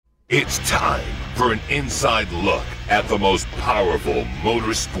It's time for an inside look at the most powerful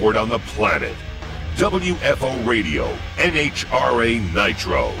motorsport on the planet. WFO Radio, NHRA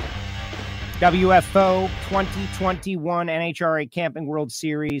Nitro. WFO 2021 NHRA Camping World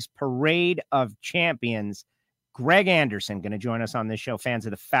Series Parade of Champions. Greg Anderson going to join us on this show, fans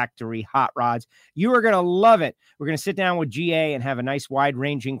of the factory hot rods. You are going to love it. We're going to sit down with GA and have a nice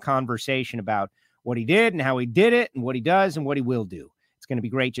wide-ranging conversation about what he did and how he did it and what he does and what he will do. It's going to be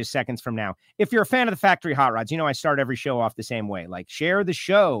great just seconds from now. If you're a fan of the factory hot rods, you know I start every show off the same way. Like, share the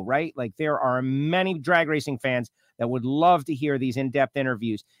show, right? Like, there are many drag racing fans that would love to hear these in-depth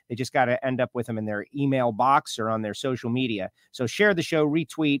interviews. They just got to end up with them in their email box or on their social media. So share the show,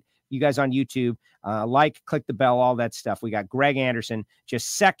 retweet. You guys on YouTube, click the bell, all that stuff. We got Greg Anderson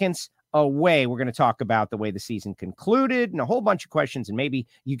just seconds away. We're going to talk about the way the season concluded and a whole bunch of questions, and maybe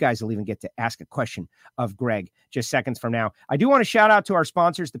you guys will even get to ask a question of Greg just seconds from now. I do want to shout out to our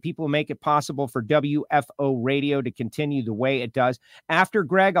sponsors, the people who make it possible for WFO Radio to continue the way it does. After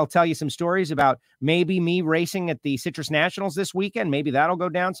Greg, I'll tell you some stories about maybe me racing at the Citrus Nationals this weekend. Maybe that'll go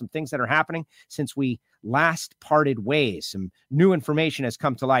down, some things that are happening since we last parted ways. Some new information has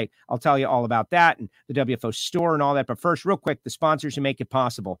come to light. I'll tell you all about that and the WFO store and all that. But first, real quick, the sponsors who make it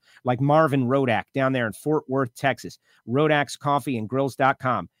possible, like Marvin Rodak down there in Fort Worth, Texas. Rodak's Coffee and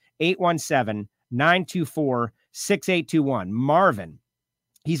Grills.com. 817-924-6821. Marvin,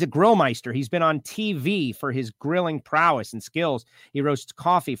 he's a grill meister. He's been on TV for his grilling prowess and skills. He roasts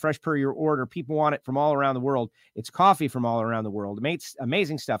coffee fresh per your order. People want it from all around the world. It's coffee from all around the world.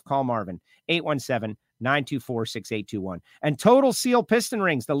 Amazing stuff. Call Marvin, 817-924-6821. And Total Seal Piston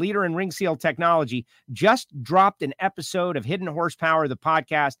Rings, the leader in ring seal technology, just dropped an episode of Hidden Horsepower, the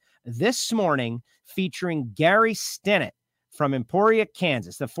podcast, this morning featuring Gary Stinnett from Emporia,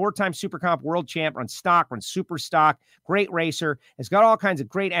 Kansas, the four-time Super Comp world champ, runs stock, runs super stock, great racer, has got all kinds of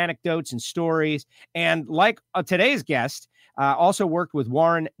great anecdotes and stories. And like today's guest, also worked with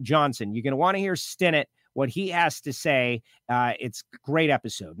Warren Johnson. You're going to want to hear Stinnett, what he has to say. It's a great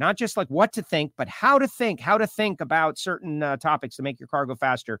episode. Not just like what to think, but how to think about certain topics to make your car go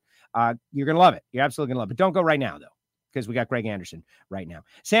faster. You're going to love it. You're absolutely going to love it. Don't go right now, though, because we got Greg Anderson right now.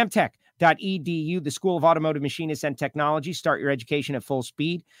 Samtech.edu, the School of Automotive Machinists and Technology. Start your education at full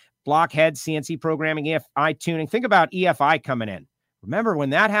speed. Blockhead, CNC programming, EFI tuning. Think about EFI coming in. Remember when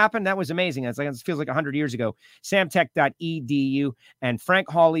that happened? That was amazing. It feels like 100 years ago. Samtech.edu and Frank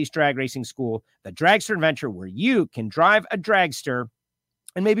Hawley's Drag Racing School, the dragster adventure where you can drive a dragster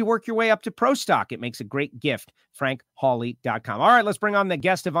and maybe work your way up to pro stock. It makes a great gift. FrankHawley.com. All right, let's bring on the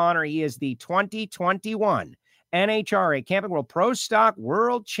guest of honor. He is the 2021 NHRA Camping World Pro Stock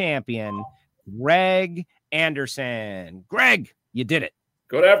World Champion, Greg Anderson. Greg, you did it.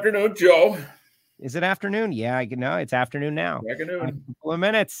 Good afternoon, Joe. Is it afternoon? Yeah, I know it's afternoon now. Afternoon. A couple of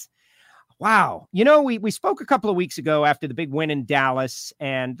minutes. Wow. You know, we spoke a couple of weeks ago after the big win in Dallas,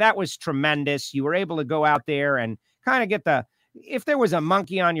 and that was tremendous. You were able to go out there and kind of get if there was a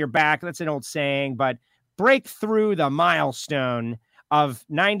monkey on your back, that's an old saying, but break through the milestone of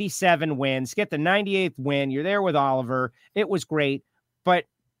 97 wins, get the 98th win. You're there with Oliver. It was great, but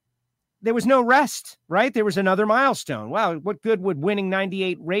there was no rest, right? There was another milestone. Wow, what good would winning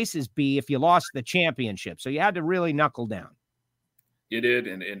 98 races be if you lost the championship? So you had to really knuckle down. You did,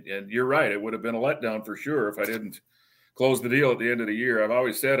 and you're right. It would have been a letdown for sure if I didn't close the deal at the end of the year. I've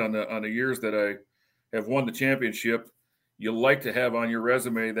always said on the years that I have won the championship, you like to have on your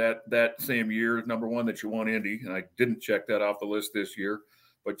resume that same year, number one, that you won Indy, and I didn't check that off the list this year,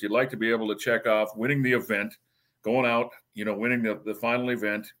 but you'd like to be able to check off winning the event, going out, winning the final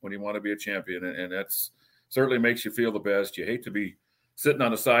event when you want to be a champion, and that's certainly makes you feel the best. You hate to be sitting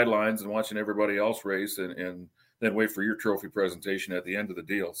on the sidelines and watching everybody else race and then wait for your trophy presentation at the end of the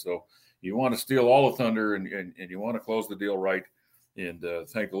deal. So you want to steal all the thunder and you want to close the deal right, and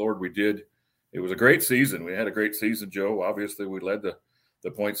thank the Lord we did. It was a great season. We had a great season, Joe. Obviously, we led the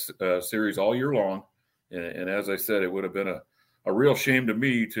points series all year long. And as I said, it would have been a real shame to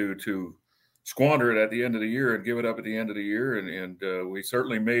me to squander it at the end of the year and give it up at the end of the year. And we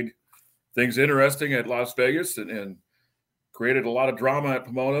certainly made things interesting at Las Vegas and created a lot of drama at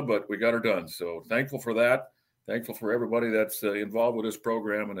Pomona, but we got her done. So thankful for that. Thankful for everybody that's involved with this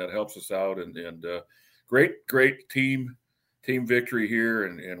program and that helps us out. And great team victory here,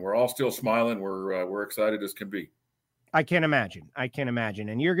 and we're all still smiling. We're excited as can be. I can imagine.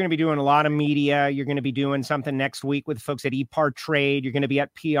 And you're going to be doing a lot of media. You're going to be doing something next week with folks at ePart Trade. You're going to be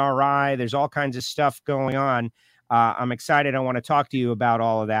at PRI. There's all kinds of stuff going on. I'm excited. I want to talk to you about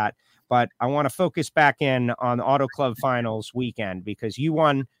all of that, but I want to focus back in on the Auto Club Finals weekend because you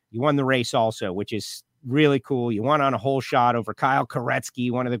won the race also, which is really cool. You won on a whole shot over Kyle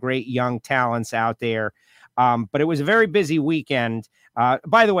Koretsky, one of the great young talents out there. But it was a very busy weekend.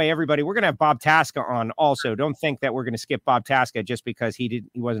 By the way, everybody, we're going to have Bob Tasca on also. Don't think that we're going to skip Bob Tasca just because he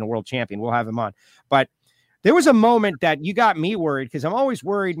wasn't a world champion. We'll have him on. But there was a moment that you got me worried, because I'm always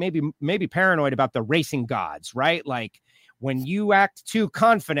worried, maybe paranoid about the racing gods, right? Like when you act too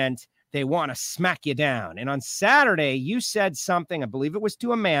confident, they want to smack you down. And on Saturday, you said something, I believe it was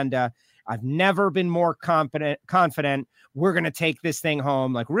to Amanda, I've never been more confident. We're going to take this thing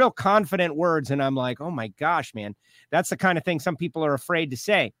home, like real confident words. And I'm like, oh my gosh, man, that's the kind of thing some people are afraid to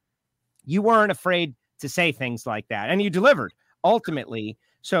say. You weren't afraid to say things like that. And you delivered ultimately.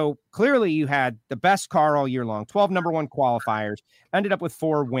 So clearly you had the best car all year long, 12 number one qualifiers, ended up with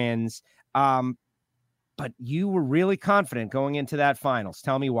 4 wins. But you were really confident going into that finals.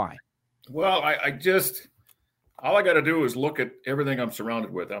 Tell me why. Well, all I got to do is look at everything I'm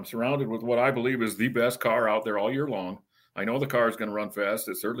surrounded with. I'm surrounded with what I believe is the best car out there all year long. I know the car is going to run fast.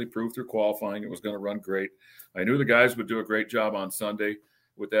 It certainly proved through qualifying it was going to run great. I knew the guys would do a great job on Sunday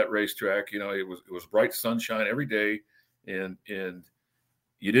with that racetrack. You know, it was bright sunshine every day, and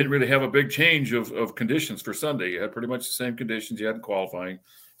you didn't really have a big change of conditions for Sunday. You had pretty much the same conditions you had in qualifying.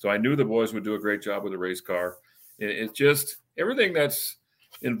 So I knew the boys would do a great job with the race car. It's just everything that's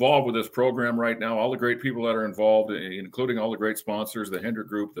involved with this program right now, all the great people that are involved, including all the great sponsors, the Hendrick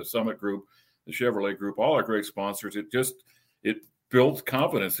Group, the Summit Group, the Chevrolet Group, all our great sponsors. It builds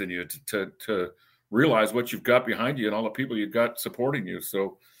confidence in you to realize what you've got behind you and all the people you've got supporting you.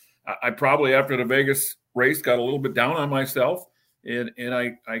 So I probably, after the Vegas race, got a little bit down on myself. And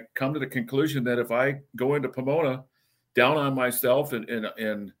I come to the conclusion that if I go into Pomona down on myself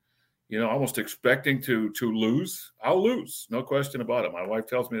and you know, almost expecting to lose, I'll lose. No question about it. My wife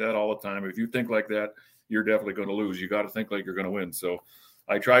tells me that all the time. If you think like that, you're definitely going to lose. You got to think like you're going to win. So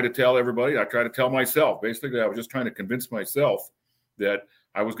I try to tell everybody, I try to tell myself, basically, I was just trying to convince myself that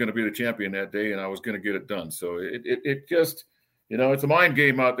I was going to be the champion that day and I was going to get it done. So it just, you know, it's a mind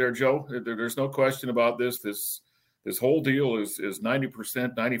game out there, Joe. There's no question about this. This whole deal is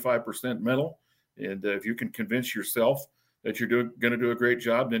 90%, 95% mental. And if you can convince yourself that you're going to do a great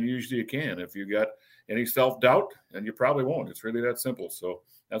job, then usually you can. If you got any self-doubt, and you probably won't. It's really that simple. So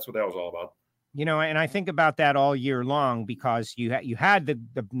that's what that was all about. You know, and I think about that all year long because you had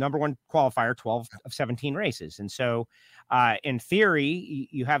the number one qualifier, 12 of 17 races. And so in theory,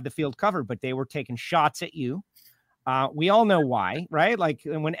 you have the field covered, but they were taking shots at you. We all know why, right? Like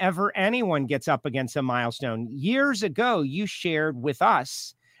whenever anyone gets up against a milestone, years ago, you shared with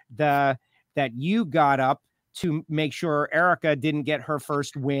us that you got up to make sure Erica didn't get her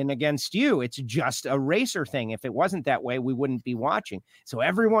first win against you. It's just a racer thing. If it wasn't that way, we wouldn't be watching. So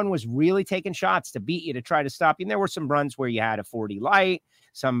everyone was really taking shots to beat you, to try to stop you. And there were some runs where you had a 40 light,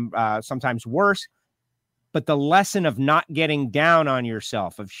 sometimes worse. But the lesson of not getting down on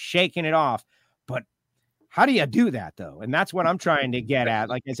yourself, of shaking it off. But how do you do that, though? And that's what I'm trying to get at.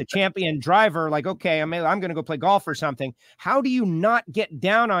 Like, as a champion driver, like, okay, I'm going to go play golf or something. How do you not get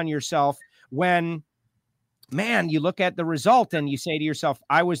down on yourself when, man, you look at the result and you say to yourself,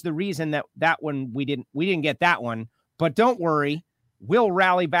 I was the reason that one, we didn't get that one, but don't worry, we'll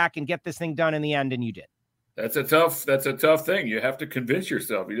rally back and get this thing done in the end. And you did. That's a tough thing. You have to convince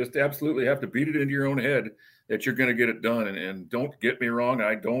yourself. You just absolutely have to beat it into your own head that you're going to get it done. And don't get me wrong.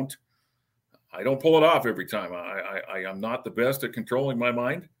 I don't pull it off every time. I am not the best at controlling my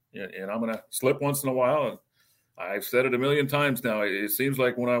mind, and I'm going to slip once in a while. And I've said it a million times now. It seems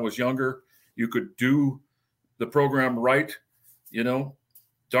like when I was younger, you could do the program right, you know,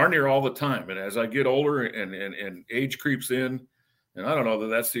 darn near all the time. And as I get older and age creeps in, and I don't know that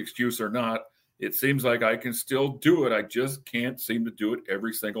that's the excuse or not, it seems like I can still do it. I just can't seem to do it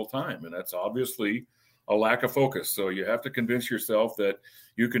every single time. And that's obviously a lack of focus. So you have to convince yourself that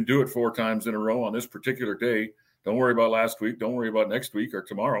you can do it 4 times in a row on this particular day. Don't worry about last week. Don't worry about next week or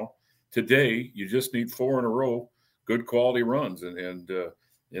tomorrow. Today, you just need 4 in a row, good quality runs. And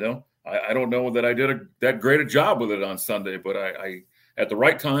you know, I don't know that I did that great a job with it on Sunday, but I at the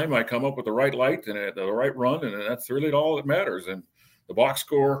right time, I come up with the right light and at the right run, and that's really all that matters. And the box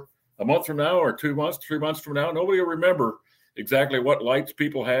score a month from now or 2 months, 3 months from now, nobody will remember exactly what lights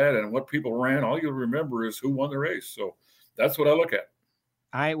people had and what people ran. All you'll remember is who won the race. So that's what I look at.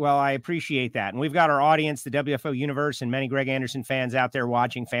 I appreciate that. And we've got our audience, the WFO universe, and many Greg Anderson fans out there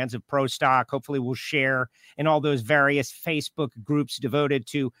watching, fans of Pro Stock. Hopefully we'll share in all those various Facebook groups devoted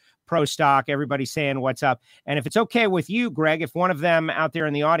to Pro Stock. Everybody's saying what's up. And if it's okay with you, Greg, if one of them out there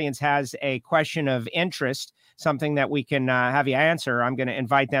in the audience has a question of interest, something that we can have you answer, I'm going to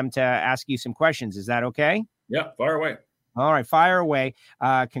invite them to ask you some questions. Is that okay? Yeah, fire away. All right, fire away.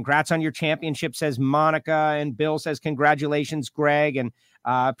 Congrats on your championship, says Monica, and Bill says congratulations, Greg, and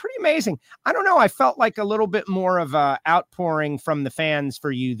pretty amazing. I don't know. I felt like a little bit more of a outpouring from the fans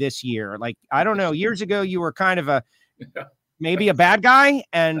for you this year. Like, I don't know. Years ago, you were kind of maybe a bad guy,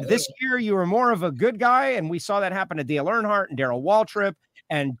 and this year you were more of a good guy, and we saw that happen to Dale Earnhardt and Darrell Waltrip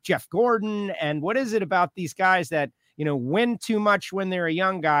and Jeff Gordon. And what is it about these guys that, win too much when they're a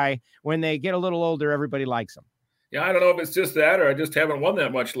young guy? When they get a little older, everybody likes them. Yeah, I don't know if it's just that or I just haven't won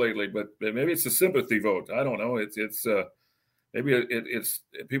that much lately, but maybe it's a sympathy vote. I don't know. Maybe it's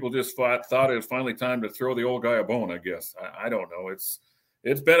people just thought it was finally time to throw the old guy a bone, I guess. I don't know. It's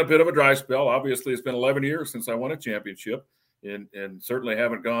been a bit of a dry spell. Obviously, it's been 11 years since I won a championship and certainly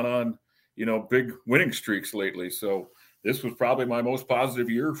haven't gone on, big winning streaks lately. So this was probably my most positive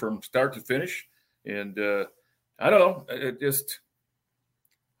year from start to finish. And I don't know.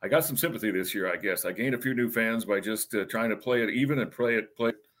 I got some sympathy this year, I guess. I gained a few new fans by just trying to play it even and play it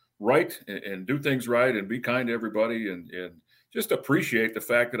right and do things right and be kind to everybody and just appreciate the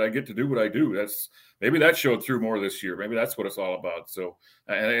fact that I get to do what I do. Maybe that showed through more this year. Maybe that's what it's all about. So,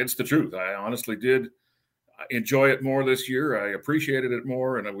 and it's the truth. I honestly did enjoy it more this year. I appreciated it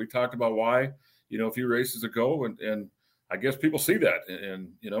more. And we talked about why, a few races ago. And I guess people see that. And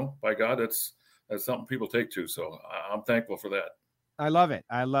by God, that's something people take to. So I'm thankful for that. I love it.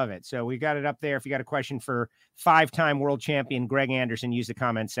 I love it. So we got it up there. If you got a question for 5-time world champion Greg Anderson, use the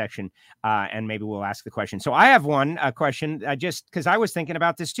comment section and maybe we'll ask the question. So I have a question just because I was thinking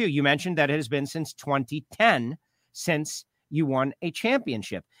about this too. You mentioned that it has been since 2010 since you won a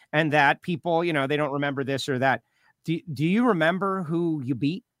championship and that people, they don't remember this or that. Do you remember who you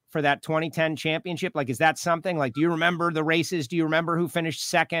beat for that 2010 championship? Like, is that something like, do you remember the races? Do you remember who finished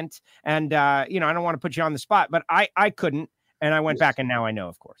second? And, I don't want to put you on the spot, but I couldn't. And I went back and now I know,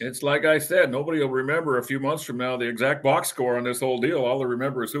 of course. It's like I said, nobody will remember a few months from now the exact box score on this whole deal. All they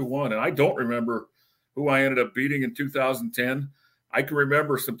remember is who won. And I don't remember who I ended up beating in 2010. I can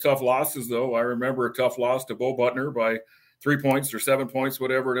remember some tough losses, though. I remember a tough loss to Bo Butner by 3 points or 7 points,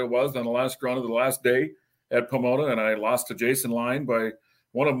 whatever it was, on the last run of the last day at Pomona. And I lost to Jason Line by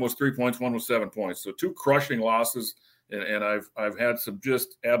one of them was 3 points, one was 7 points. So 2 crushing losses. And I've had some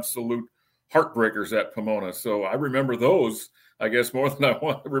just absolute heartbreakers at Pomona. So I remember those, I guess, more than I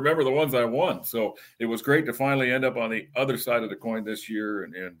remember the ones I won. So it was great to finally end up on the other side of the coin this year.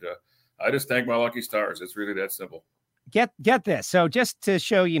 And I just thank my lucky stars. It's really that simple. Get this. So just to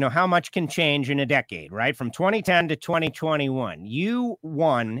show, how much can change in a decade, right? From 2010 to 2021, you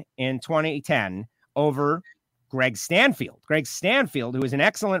won in 2010 over Greg Stanfield. Greg Stanfield, who is an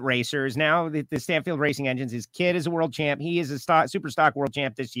excellent racer, is now the Stanfield Racing Engines. His kid is a world champ. He is a super stock world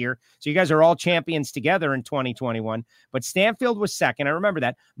champ this year. So you guys are all champions together in 2021. But Stanfield was second. I remember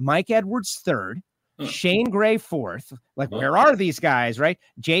that. Mike Edwards third. Shane Gray fourth. Like, where are these guys, right?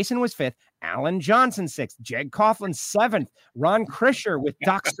 Jason was fifth. Alan Johnson sixth. Jeg Coughlin seventh. Ron Krischer with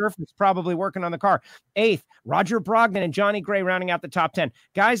Doc Surface probably working on the car eighth. Roger Brogdon and Johnny Gray rounding out the top 10.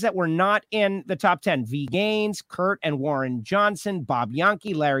 Guys that were not in the top 10. V. Gaines, Kurt and Warren Johnson, Bob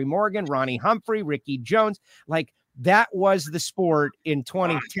Yankee, Larry Morgan, Ronnie Humphrey, Ricky Jones. Like, that was the sport in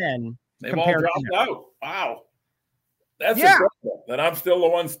 2010. They've all dropped out. Wow. That's incredible that I'm still the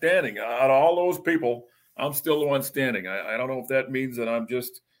one standing. Out of all those people, I'm still the one standing. I don't know if that means that I'm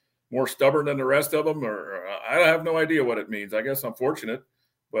just more stubborn than the rest of them, or I have no idea what it means. I guess I'm fortunate,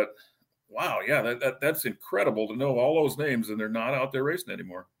 but wow, yeah, that's incredible to know all those names, and they're not out there racing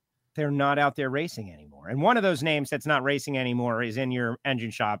anymore. They're not out there racing anymore. And one of those names that's not racing anymore is in your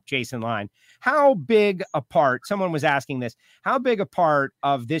engine shop, Jason Line. How big a part, someone was asking this, how big a part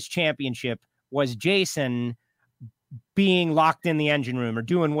of this championship was Jason being locked in the engine room or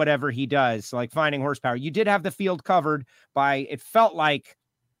doing whatever he does, like finding horsepower? You did have the field covered by, it felt like,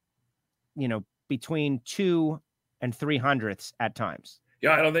 between 2 and 300ths at times.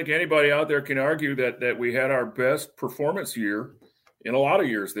 Yeah, I don't think anybody out there can argue that we had our best performance year in a lot of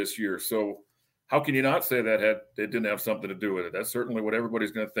years this year. So how can you not say that it didn't have something to do with it? That's certainly what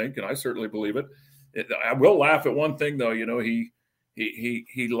everybody's going to think, and I certainly believe it. I will laugh at one thing, though.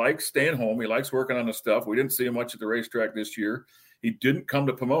 He likes staying home. He likes working on the stuff. We didn't see him much at the racetrack this year. He didn't come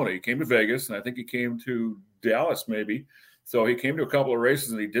to Pomona. He came to Vegas, and I think he came to Dallas maybe. So he came to a couple of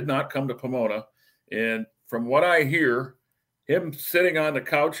races, and he did not come to Pomona. And from what I hear, him sitting on the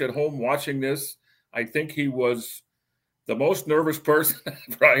couch at home watching this, I think he was the most nervous person.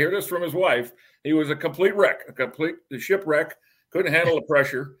 I hear this from his wife. He was a complete wreck, the shipwreck, couldn't handle the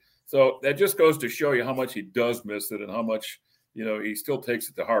pressure. So that just goes to show you how much he does miss it and how much, he still takes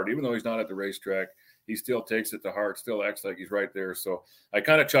it to heart. Even though he's not at the racetrack, he still takes it to heart, still acts like he's right there. So I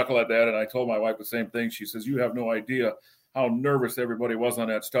kind of chuckle at that, and I told my wife the same thing. She says, you have no idea how nervous everybody was on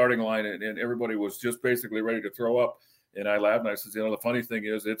that starting line, and everybody was just basically ready to throw up. And I laughed and I said, the funny thing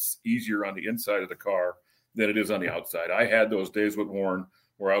is it's easier on the inside of the car than it is on the outside. I had those days with Warren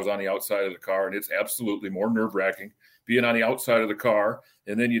where I was on the outside of the car, and it's absolutely more nerve-wracking being on the outside of the car.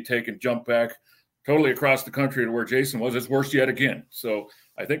 And then you take and jump back totally across the country to where Jason was. It's worse yet again. So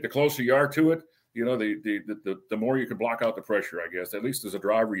I think the closer you are to it, the more you can block out the pressure, I guess. At least as a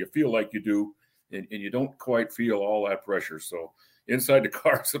driver, you feel like you do, and you don't quite feel all that pressure. So inside the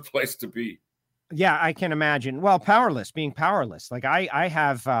car is a place to be. Yeah, I can imagine. Well, being powerless. Like I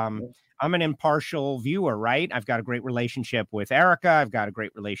have, I'm an impartial viewer, right? I've got a great relationship with Erica. I've got a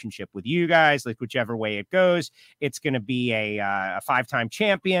great relationship with you guys. Like whichever way it goes, it's going to be a 5-time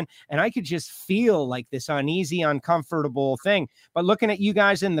champion. And I could just feel like this uneasy, uncomfortable thing. But looking at you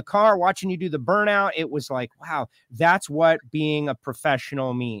guys in the car, watching you do the burnout, it was like, wow, that's what being a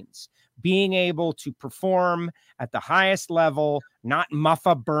professional means. Being able to perform at the highest level, not muff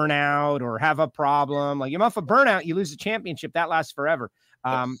a burnout or have a problem. Like you muff a burnout, you lose the championship. That lasts forever.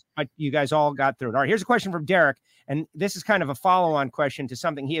 But you guys all got through it. All right, here's a question from Derek. And this is kind of a follow-on question to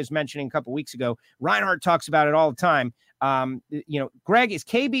something he was mentioning a couple weeks ago. Reinhardt talks about it all the time. Greg, is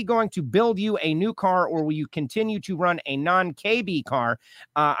KB going to build you a new car, or will you continue to run a non-KB car?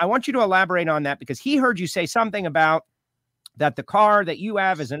 I want you to elaborate on that, because he heard you say something about that the car that you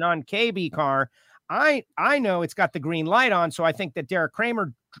have is a non-KB car. I know it's got the green light on, so I think that Derek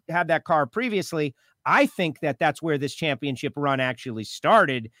Kramer had that car previously. I think that that's where this championship run actually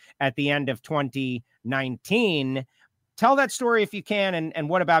started at the end of 2019. Tell that story if you can, and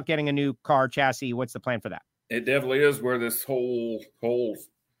what about getting a new car chassis? What's the plan for that? It definitely is where this whole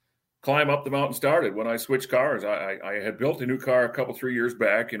climb up the mountain started. When I switched cars, I had built a new car a 3 years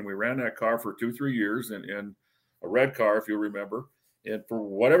back, and we ran that car for 2-3 years, and a red car, if you remember. And for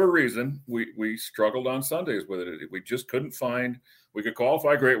whatever reason, we struggled on Sundays with it. We just couldn't find, we could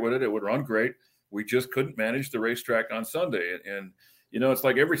qualify great with it. It would run great. We just couldn't manage the racetrack on Sunday. And it's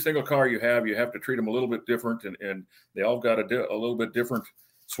like every single car you have to treat them a little bit different. And they all got a little bit different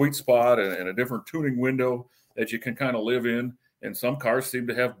sweet spot and a different tuning window that you can kind of live in. And some cars seem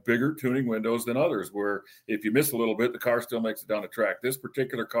to have bigger tuning windows than others, where if you miss a little bit, the car still makes it down the track. This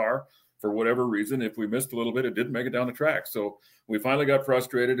particular car, for whatever reason, if we missed a little bit, it didn't make it down the track. So we finally got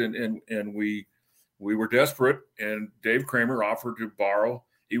frustrated, and we were desperate, and Dave Kramer offered to borrow.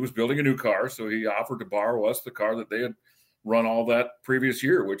 He was building a new car, so he offered to borrow us the car that they had run all that previous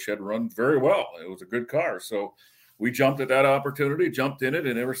year, which had run very well. It was a good car. So we jumped at that opportunity, jumped in it,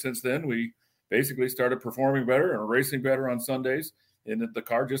 and ever since then, we basically started performing better and racing better on Sundays. And the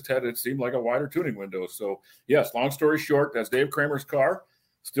car just had, it seemed like, a wider tuning window. So, yes, long story short, that's Dave Kramer's car.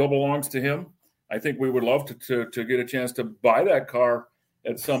 Still belongs to him. I think we would love to get a chance to buy that car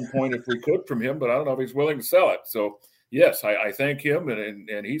at some point if we could from him, but I don't know if he's willing to sell it. So, yes, I thank him,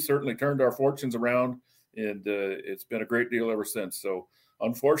 and he certainly turned our fortunes around, and it's been a great deal ever since. So,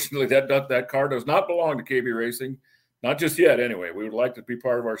 unfortunately, that car does not belong to KB Racing, not just yet anyway. We would like to be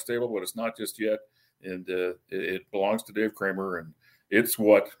part of our stable, but it's not just yet, and it belongs to Dave Kramer, and it's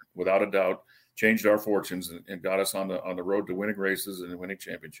what, without a doubt, changed our fortunes and got us on the road to winning races and winning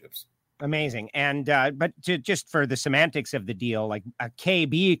championships. Amazing. And but just for the semantics of the deal, like a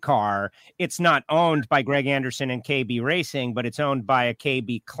KB car, it's not owned by Greg Anderson and KB Racing, but it's owned by a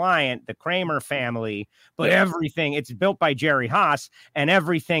KB client, the Kramer family. But everything, it's built by Jerry Haas, and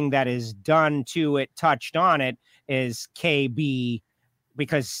everything that is done to it, touched on it, is KB,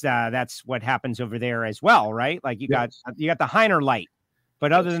 because that's what happens over there as well, right? Like you got the Heiner light,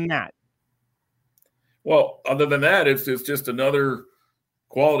 but other than that. Well, other than that, it's just another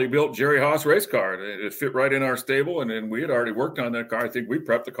quality built Jerry Haas race car. It fit right in our stable, and we had already worked on that car. I think we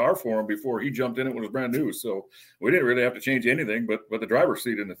prepped the car for him before he jumped in it when it was brand new. So we didn't really have to change anything but the driver's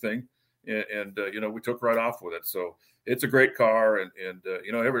seat in the thing. And we took right off with it. So it's a great car. And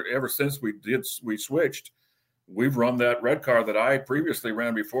ever since we switched, we've run that red car that I previously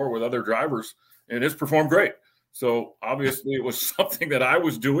ran before with other drivers, and it's performed great. So obviously it was something that I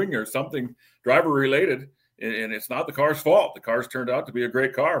was doing or something driver related, and it's not the car's fault. The car's turned out to be a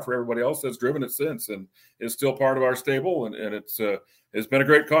great car for everybody else that's driven it since, and it's still part of our stable, and it's been a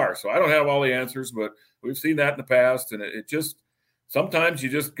great car. So I don't have all the answers, but we've seen that in the past, and it just, sometimes you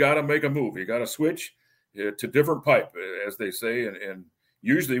just got to make a move. You got to switch to different pipe, as they say, and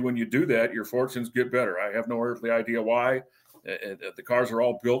usually when you do that, your fortunes get better. I have no earthly idea why. The cars are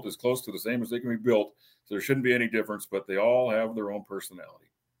all built as close to the same as they can be built, so there shouldn't be any difference, but they all have their own personality.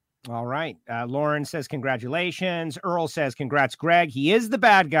 All right. Lauren says, congratulations. Earl says, congrats, Greg. He is the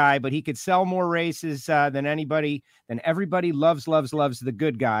bad guy, but he could sell more races than anybody. Then everybody loves the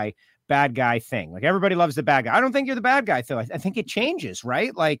good guy. bad guy thing. Like everybody loves the bad guy. I don't think you're the bad guy, Phil. I think it changes,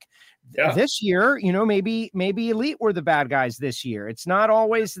 right? Like this year, maybe Elite were the bad guys this year. It's not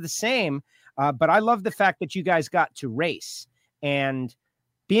always the same. But I love the fact that you guys got to race and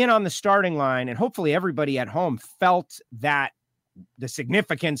being on the starting line, and hopefully everybody at home felt that the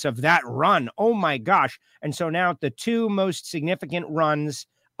significance of that run. Oh my gosh. And so now the two most significant runs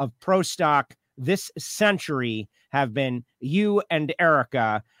of pro stock this century have been you and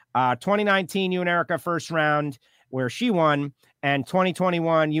Erica. 2019, you and Erica first round where she won, and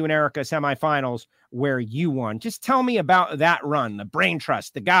 2021, you and Erica semifinals where you won. Just tell me about that run, the brain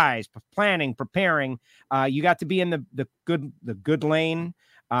trust, the guys planning, preparing. You got to be in the good lane.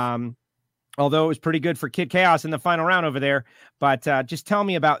 Although it was pretty good for Kid Chaos in the final round over there, but just tell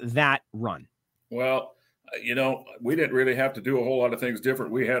me about that run. Well, we didn't really have to do a whole lot of things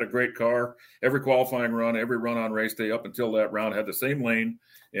different. We had a great car. Every qualifying run, every run on race day up until that round had the same lane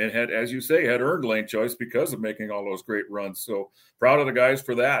and had, as you say, had earned lane choice because of making all those great runs. So proud of the guys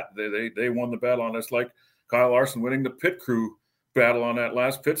for that. They won the battle on us, like Kyle Larson winning the pit crew battle on that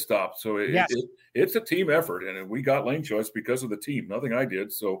last pit stop. So it's a team effort, and we got lane choice because of the team. Nothing I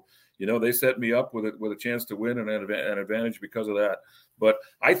did. So, they set me up with a chance to win and an advantage because of that. But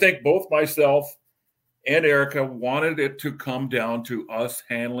I think both myself and Erica wanted it to come down to us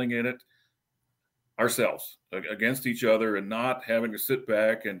handling it ourselves against each other and not having to sit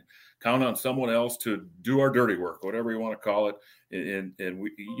back and count on someone else to do our dirty work, whatever you want to call it. And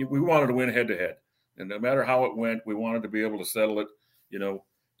we wanted to win head to head. And no matter how it went, we wanted to be able to settle it,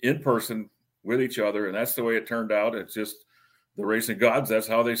 in person with each other. And that's the way it turned out. It's just the racing gods. That's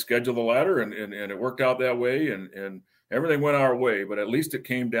how they schedule the ladder. And it worked out that way. And everything went our way. But at least it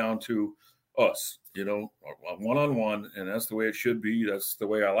came down to us, one-on-one. And that's the way it should be. That's the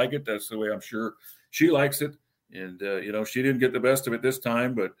way I like it. That's the way I'm sure she likes it. And, she didn't get the best of it this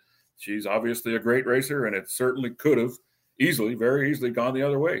time, but she's obviously a great racer. And it certainly could have very easily gone the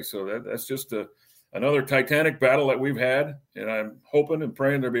other way. So that's just another Titanic battle that we've had, and I'm hoping and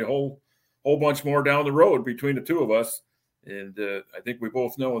praying there'll be a whole bunch more down the road between the two of us. And I think we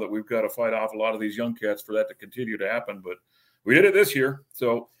both know that we've got to fight off a lot of these young cats for that to continue to happen. But we did it this year,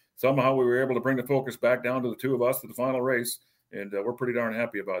 so somehow we were able to bring the focus back down to the two of us to the final race, and we're pretty darn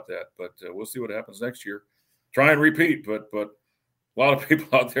happy about that. But we'll see what happens next year. Try and repeat, but a lot of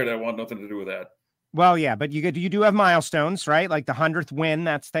people out there that want nothing to do with that. Well, yeah, but you do have milestones, right? Like the 100th win.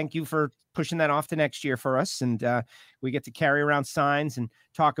 Thank you for pushing that off to next year for us. And we get to carry around signs and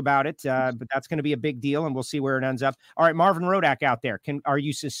talk about it. But that's going to be a big deal, and we'll see where it ends up. All right, Marvin Rodak out there. Are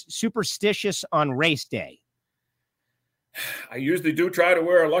you superstitious on race day? I usually do try to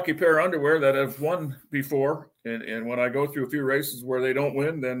wear a lucky pair of underwear that I've won before. And when I go through a few races where they don't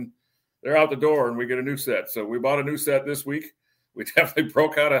win, then they're out the door and we get a new set. So we bought a new set this week. We definitely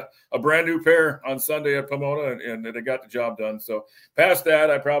broke out a brand new pair on Sunday at Pomona, and they got the job done. So past that,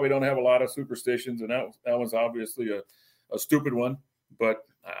 I probably don't have a lot of superstitions, and that was obviously a stupid one. But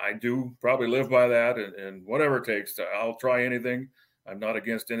I do probably live by that, and whatever it takes, I'll try anything. I'm not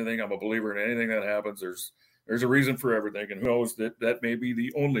against anything. I'm a believer in anything that happens. There's a reason for everything, and who knows that may be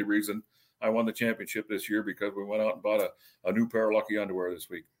the only reason I won the championship this year, because we went out and bought a new pair of lucky underwear this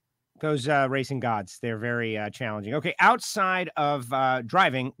week. Those racing gods, they're very challenging. Okay, outside of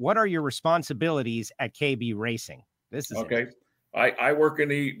driving, what are your responsibilities at KB Racing? This is okay. I work in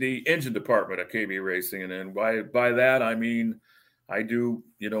the engine department at KB Racing, and then by that I mean I do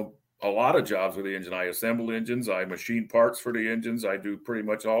a lot of jobs with the engine. I assemble engines, I machine parts for the engines, I do pretty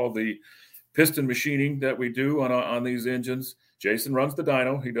much all of the piston machining that we do on these engines. Jason runs the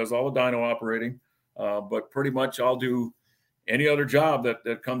dyno; he does all the dyno operating, but pretty much I'll do any other job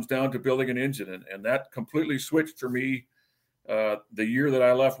that comes down to building an engine. And that completely switched for me the year that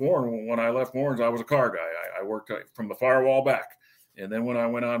I left Warren. When I left Warren's, I was a car guy. I worked from the firewall back. And then when I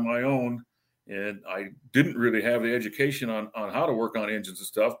went on my own, and I didn't really have the education on how to work on engines and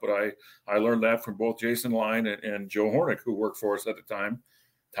stuff, but I learned that from both Jason Line and Joe Hornick, who worked for us at the time,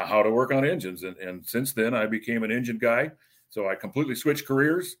 to how to work on engines. And since then, I became an engine guy. So I completely switched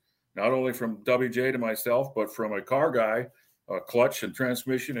careers, not only from WJ to myself, but from a car guy, a clutch and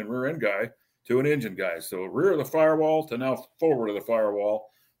transmission and rear end guy, to an engine guy. So rear of the firewall to now forward of the firewall.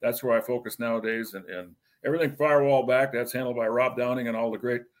 That's where I focus nowadays. And everything firewall back, that's handled by Rob Downing and all the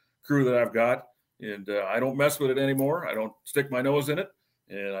great crew that I've got. And I don't mess with it anymore. I don't stick my nose in it.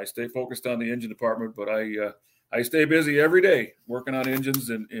 And I stay focused on the engine department. But I stay busy every day working on engines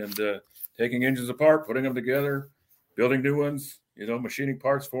and taking engines apart, putting them together, building new ones, machining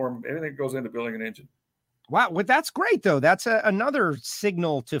parts for them, anything that goes into building an engine. Wow, well, that's great, though. That's another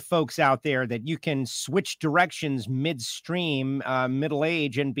signal to folks out there that you can switch directions midstream, middle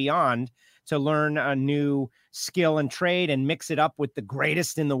age and beyond, to learn a new skill and trade and mix it up with the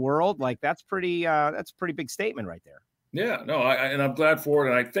greatest in the world. Like that's a pretty big statement right there. Yeah, no, and I'm glad for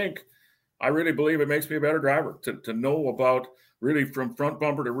it. And I really believe it makes me a better driver to know about really from front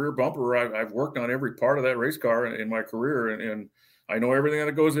bumper to rear bumper. I've worked on every part of that race car in my career, and I know everything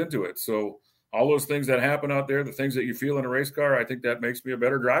that goes into it. So all those things that happen out there, the things that you feel in a race car, I think that makes me a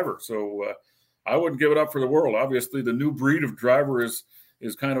better driver. So I wouldn't give it up for the world. Obviously, the new breed of driver is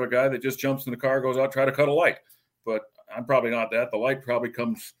kind of a guy that just jumps in the car, goes out, try to cut a light. But I'm probably not that. The light probably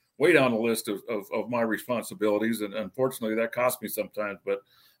comes way down the list of my responsibilities. And unfortunately, that costs me sometimes. But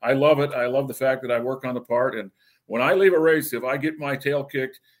I love it. I love the fact that I work on the part. And when I leave a race, if I get my tail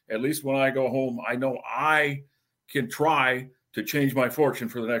kicked, at least when I go home, I know I can try to change my fortune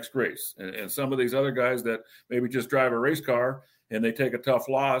for the next race. And some of these other guys that maybe just drive a race car and they take a tough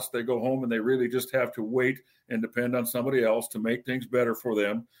loss, they go home and they really just have to wait and depend on somebody else to make things better for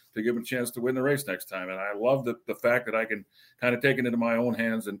them, to give them a chance to win the race next time. And I love the fact that I can kind of take it into my own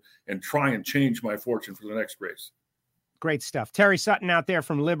hands and try and change my fortune for the next race. Great stuff. Terry Sutton out there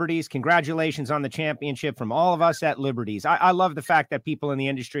from Liberties. Congratulations on the championship from all of us at Liberties. I love the fact that people in the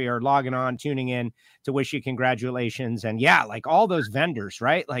industry are logging on, tuning in to wish you congratulations. And yeah, like all those vendors,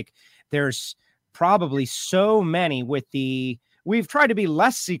 right? Like there's probably so many we've tried to be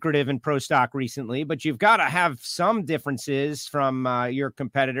less secretive in pro stock recently, but you've got to have some differences from your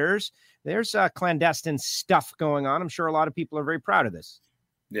competitors. There's clandestine stuff going on. I'm sure a lot of people are very proud of this.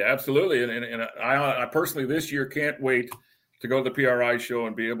 Yeah, absolutely. And I personally this year can't wait to go to the PRI show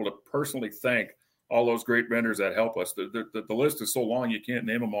and be able to personally thank all those great vendors that help us. The list is so long you can't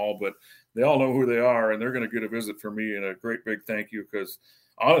name them all, but they all know who they are, and they're going to get a visit from me and a great big thank you, because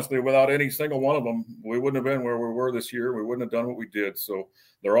honestly, without any single one of them, we wouldn't have been where we were this year. We wouldn't have done what we did. So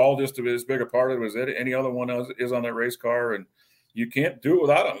they're all just as big a part of it as any other one is on that race car, and you can't do it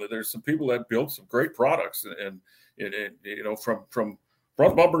without them. There's some people that built some great products, and from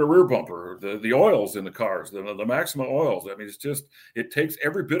front bumper to rear bumper, the oils in the cars, the Maxima oils. I mean, it takes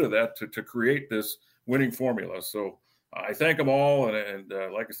every bit of that to create this winning formula. So I thank them all. And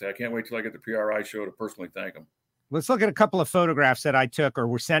like I said, I can't wait till I get the PRI show to personally thank them. Let's look at a couple of photographs that I took or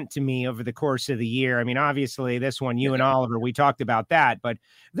were sent to me over the course of the year. I mean, obviously this one, you and Oliver, we talked about that, but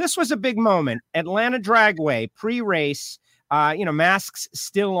this was a big moment. Atlanta Dragway pre-race, masks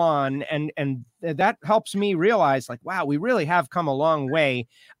still on, and that helps me realize, like, wow, we really have come a long way.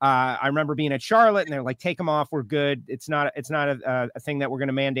 I remember being at Charlotte, and they're like, take them off, we're good. It's not a thing that we're going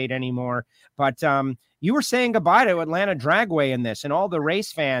to mandate anymore. But you were saying goodbye to Atlanta Dragway in this, and all the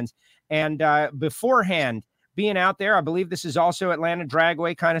race fans. And beforehand, being out there, I believe this is also Atlanta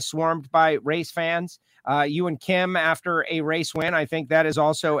Dragway, kind of swarmed by race fans. You and Kim after a race win, I think that is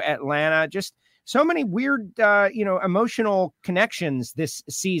also Atlanta. Just so many weird, emotional connections this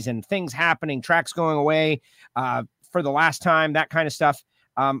season, things happening, tracks going away for the last time, that kind of stuff.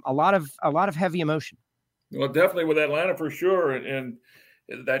 A lot of heavy emotion. Well, definitely with Atlanta for sure. And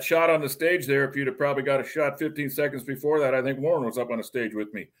that shot on the stage there, if you'd have probably got a shot 15 seconds before that, I think Warren was up on the stage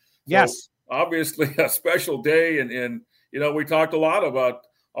with me. So, yes. Obviously a special day. And we talked a lot about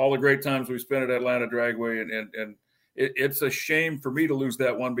all the great times we spent at Atlanta Dragway, and it's a shame for me to lose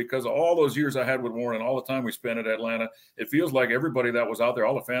that one, because all those years I had with Warren, all the time we spent at Atlanta, it feels like everybody that was out there,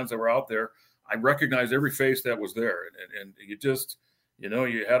 all the fans that were out there, I recognized every face that was there. And you just,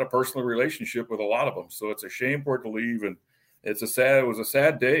 you had a personal relationship with a lot of them. So it's a shame for it to leave. And it was a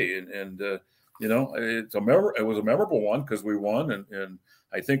sad day. And it was a memorable one because we won. And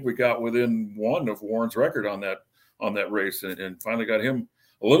I think we got within one of Warren's record on that race, and finally got him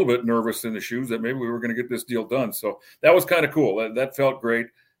a little bit nervous in the shoes that maybe we were going to get this deal done. So that was kind of cool. That felt great.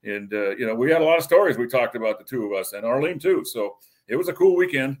 And, we had a lot of stories we talked about, the two of us, and Arlene too. So it was a cool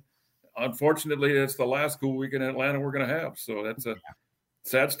weekend. Unfortunately, it's the last cool weekend in Atlanta we're going to have. So that's a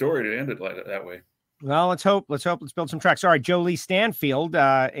sad story to end it like that way. Well, let's hope. Let's build some tracks. All right, Jolie Stanfield,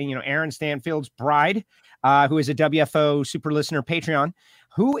 Aaron Stanfield's bride, who is a WFO Super Listener Patreon.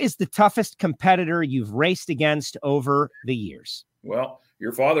 Who is the toughest competitor you've raced against over the years? Well,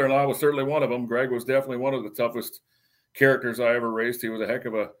 your father-in-law was certainly one of them. Greg was definitely one of the toughest characters I ever raced. He was a heck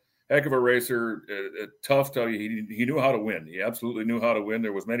of a racer, tough. He knew how to win. He absolutely knew how to win.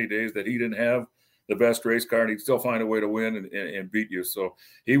 There was many days that he didn't have the best race car, and he'd still find a way to win and beat you. So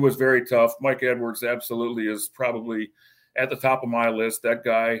he was very tough. Mike Edwards absolutely is probably at the top of my list. That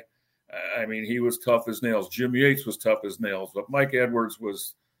guy, I mean, he was tough as nails. Jim Yates was tough as nails, but Mike Edwards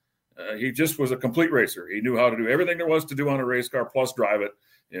was He just was a complete racer. He knew how to do everything there was to do on a race car, plus drive it.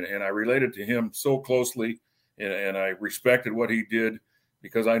 And I related to him so closely, and I respected what he did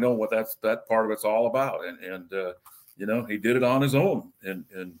because I know what that part of it's all about. And he did it on his own.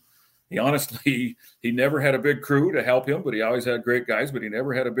 And he honestly, he never had a big crew to help him, but he always had great guys, but he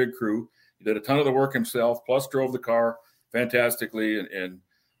never had a big crew. He did a ton of the work himself, plus drove the car fantastically. And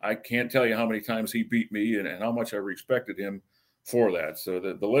I can't tell you how many times he beat me and how much I respected him for that. So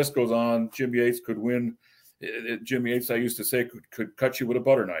the list goes on. Jim Yates could win. Jim Yates, I used to say, could cut you with a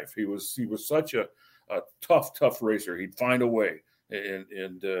butter knife. He was such a tough racer. He'd find a way.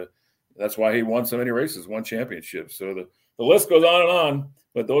 And that's why he won so many races, won championships. So the list goes on and on,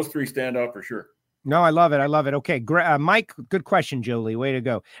 but those three stand out for sure. No, I love it. I love it. Okay. Mike, good question, Jolie. Way to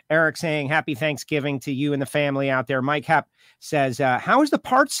go. Eric saying happy Thanksgiving to you and the family out there. Mike Happ says, how is the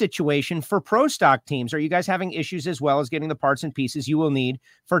parts situation for pro stock teams? Are you guys having issues as well as getting the parts and pieces you will need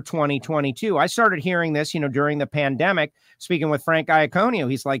for 2022? I started hearing this, during the pandemic, speaking with Frank Iaconio.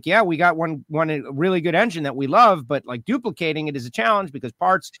 He's like, yeah, we got one really good engine that we love, but like duplicating it is a challenge because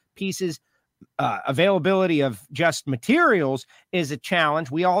parts, pieces, availability of just materials is a challenge.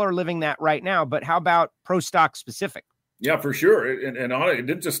 We all are living that right now, but how about pro stock specific? Yeah, for sure. And on it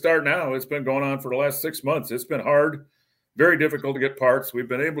didn't just start now. It's been going on for the last 6 months. It's been hard, very difficult to get parts. We've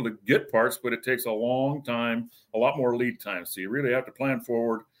been able to get parts, but it takes a long time, a lot more lead time. So you really have to plan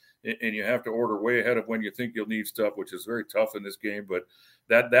forward and you have to order way ahead of when you think you'll need stuff, which is very tough in this game, but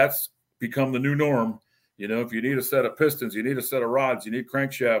that's become the new norm. If you need a set of pistons, you need a set of rods, you need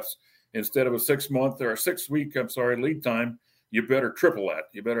crankshafts, instead of a 6 month or a 6 week, lead time, you better triple that.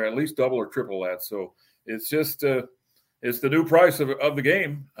 You better at least double or triple that. So it's just, it's the new price of the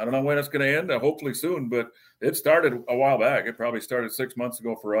game. I don't know when it's going to end, hopefully soon, but it started a while back. It probably started 6 months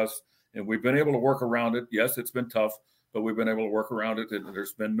ago for us, and we've been able to work around it. Yes, it's been tough, but we've been able to work around it. And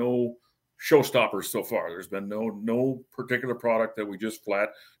there's been no showstoppers so far. There's been no particular product that we just flat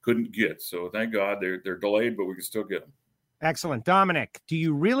couldn't get. So thank God they're delayed, but we can still get them. Excellent. Dominic, do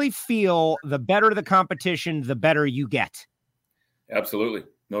you really feel the better the competition, the better you get? Absolutely.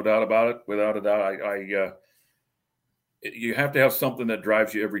 No doubt about it. Without a doubt. You have to have something that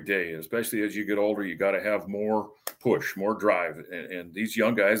drives you every day, especially as you get older. You got to have more push, more drive. And these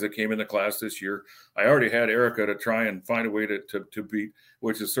young guys that came in the class this year, I already had Erica to try and find a way to beat,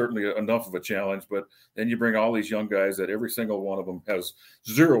 which is certainly enough of a challenge. But then you bring all these young guys that every single one of them has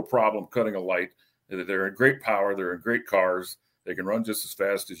zero problem cutting a light. They're in great power. They're in great cars. They can run just as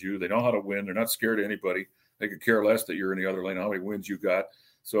fast as you. They know how to win. They're not scared of anybody. They could care less that you're in the other lane, how many wins you got.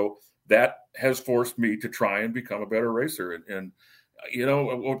 So that has forced me to try and become a better racer. And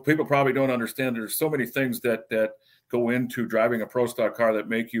what people probably don't understand, there's so many things that go into driving a pro stock car that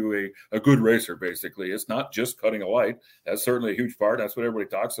make you a good racer, basically. It's not just cutting a light. That's certainly a huge part. That's what everybody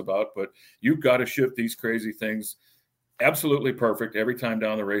talks about. But you've got to shift these crazy things absolutely perfect every time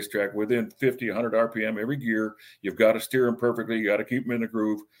down the racetrack within 50, 100 RPM every gear. You've got to steer them perfectly. You got to keep them in the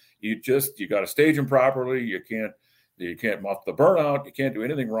groove. You got to stage them properly. You can't muff the burnout. You can't do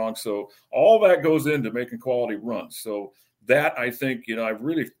anything wrong. So all that goes into making quality runs. So that, I think, I've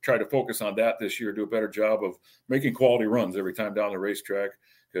really tried to focus on that this year, do a better job of making quality runs every time down the racetrack,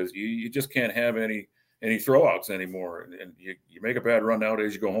 because you just can't have any throwouts anymore. And you make a bad run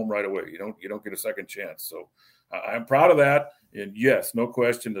nowadays, you go home right away. You don't get a second chance. So I'm proud of that. And yes, no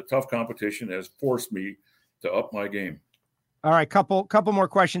question, the tough competition has forced me to up my game. All right. Couple more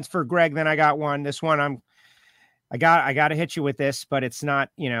questions for Greg. Then I got one. This one I got to hit you with this, but it's not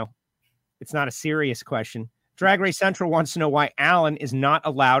a serious question. Drag Race Central wants to know why Alan is not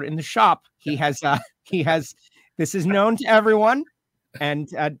allowed in the shop. He has, this is known to everyone, and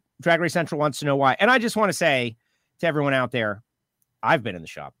Drag Race Central wants to know why. And I just want to say to everyone out there, I've been in the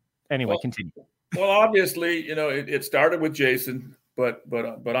shop. Anyway, continue. Well, obviously, it started with Jason, but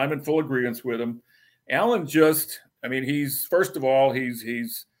I'm in full agreement with him. Alan he's first of all,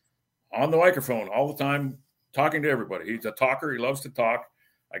 he's on the microphone all the time, talking to everybody. He's a talker. He loves to talk.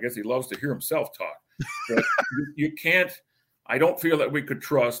 I guess he loves to hear himself talk. But you can't. I don't feel that we could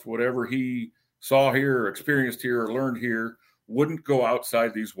trust whatever he saw here, or experienced here, or learned here wouldn't go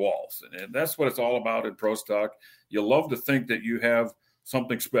outside these walls. And that's what it's all about in pro stock. You love to think that you have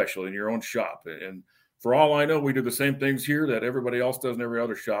something special in your own shop. And for all I know, we do the same things here that everybody else does in every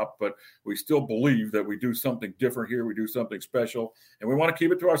other shop, but we still believe that we do something different here. We do something special, and we want to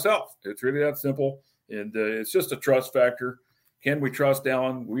keep it to ourselves. It's really that simple. And it's just a trust factor. Can we trust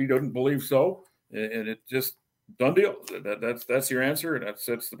Alan? We don't believe so. And it just done deal. That's your answer. And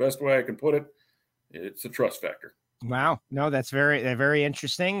that's the best way I can put it. It's a trust factor. Wow. No, that's very, very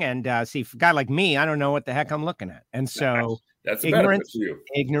interesting. And see, for a guy like me, I don't know what the heck I'm looking at. And so That's the benefit to you.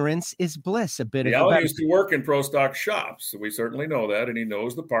 Ignorance is bliss. A bit of Al used to work in Pro Stock shops, so we certainly know that, and he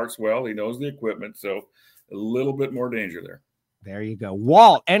knows the parts well. He knows the equipment, so a little bit more danger there. There you go.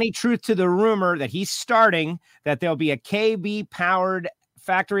 Walt, any truth to the rumor that he's starting that there'll be a KB-powered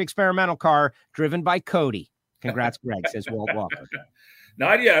factory experimental car driven by Cody? Congrats, Greg, says Walt Walker.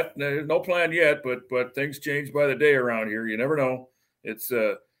 Not yet. There's no plan yet, but things change by the day around here. You never know. It's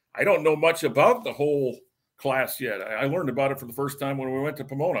I don't know much about the whole class yet. I learned about it for the first time when we went to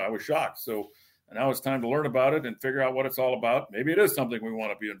Pomona. I was shocked. So now it's time to learn about it and figure out what it's all about. Maybe it is something we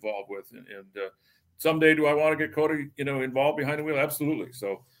want to be involved with. And someday, do I want to get Cody, involved behind the wheel? Absolutely.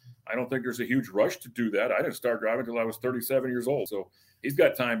 So I don't think there's a huge rush to do that. I didn't start driving until I was 37 years old. So he's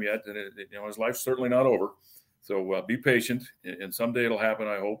got time yet, and his life's certainly not over. So be patient, and someday it'll happen,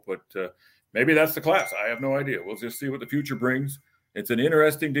 I hope. But maybe that's the class. I have no idea. We'll just see what the future brings. It's an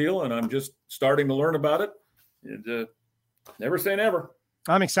interesting deal, and I'm just starting to learn about it. And never say never.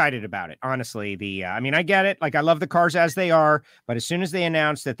 I'm excited about it, honestly. I get it. Like, I love the cars as they are, but as soon as they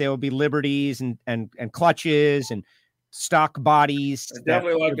announce that there will be liberties and clutches and stock bodies, I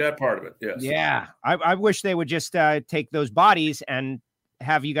definitely like that part of it. Yes. Yeah. I wish they would just take those bodies and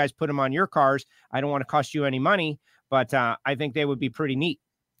have you guys put them on your cars. I don't want to cost you any money, but I think they would be pretty neat.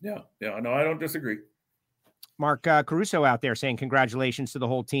 Yeah. No, I don't disagree. Mark Caruso out there saying congratulations to the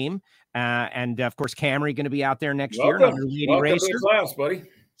whole team. And of course, Camry going to be out there next year. Welcome to the class, buddy.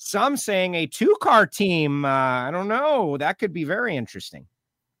 Some saying a 2-car team. I don't know. That could be very interesting.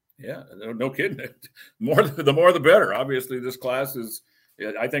 Yeah, no kidding. The more the better. Obviously, this class is,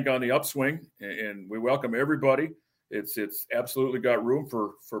 I think, on the upswing, and we welcome everybody. It's absolutely got room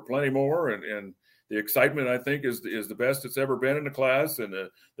for plenty more, and the excitement, I think, is the best it's ever been in the class, and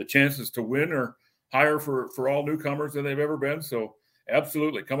the chances to win are higher for all newcomers than they've ever been. So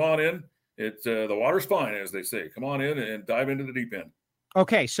absolutely, come on in. It's the water's fine, as they say. Come on in and dive into the deep end.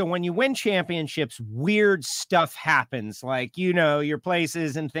 Okay, so when you win championships, weird stuff happens, like, your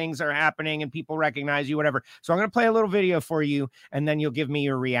places and things are happening and people recognize you, whatever. So I'm going to play a little video for you, and then you'll give me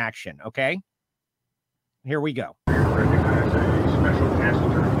your reaction, okay? Here we go. Recognize a special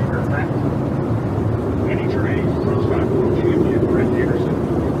passenger in the aircraft. NHRA Pro Stock World Champion Brett Anderson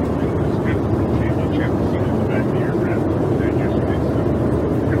winning his 5th World Championship seated in the back of the aircraft that yesterday.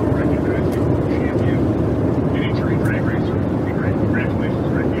 So we'll recognize the World Champion NHRA drag racer. Congratulations,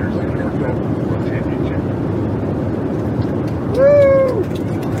 Brett Anderson, on your 5th World Championship. Woo!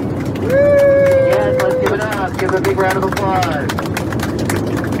 Woo! Yes, let's give it up. Give a big round of applause.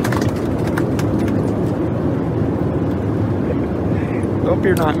 Hope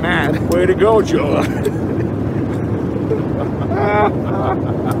you're not mad. Way to go, Joe.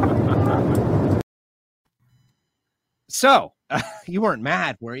 So you weren't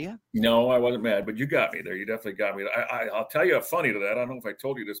mad, were you? No, I wasn't mad, but you got me there. You definitely got me. I'll tell you a funny to that. I don't know if I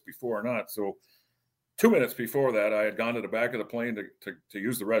told you this before or not. So 2 minutes before that, I had gone to the back of the plane to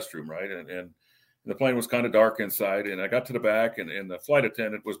use the restroom, right? And the plane was kind of dark inside, and I got to the back, and the flight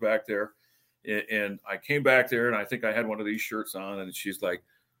attendant was back there. And I came back there, and I think I had one of these shirts on, and she's like,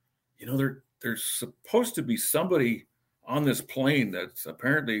 there's supposed to be somebody on this plane that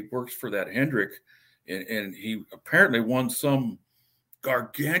apparently works for that Hendrick, and he apparently won some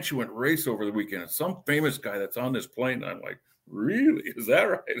gargantuan race over the weekend. Some famous guy that's on this plane. And I'm like, really? Is that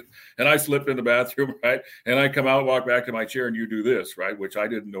right? And I slipped in the bathroom, right? And I come out, walk back to my chair, and you do this, right? Which I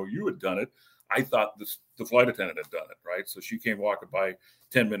didn't know you had done it. I thought the flight attendant had done it, right? So she came walking by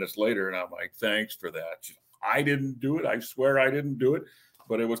 10 minutes later, and I'm like, thanks for that. I didn't do it. I swear I didn't do it.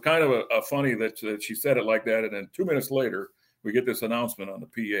 But it was kind of a funny that she said it like that. And then 2 minutes later, we get this announcement on the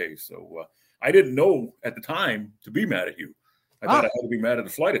PA. So I didn't know at the time to be mad at you. I thought I had to be mad at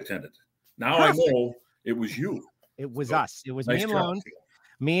the flight attendant. Now I know it was you. It was us. It was nice me alone.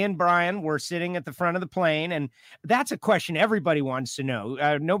 Me and Brian were sitting at the front of the plane, and that's a question everybody wants to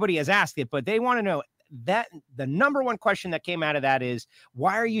know. Nobody has asked it, but they want to know that the number one question that came out of that is,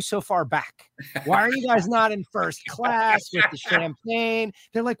 why are you so far back? Why are you guys not in first class with the champagne?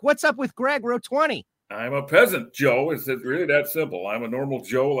 They're like, what's up with Greg, row 20? I'm a peasant, Joe. It's really that simple. I'm a normal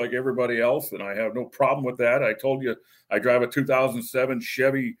Joe like everybody else, and I have no problem with that. I told you I drive a 2007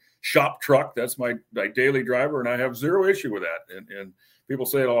 Chevy shop truck. That's my daily driver, and I have zero issue with that. And people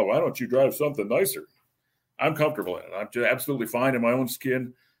say, oh, why don't you drive something nicer? I'm comfortable in it. I'm just absolutely fine in my own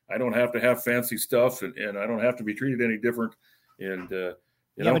skin. I don't have to have fancy stuff, and I don't have to be treated any different. And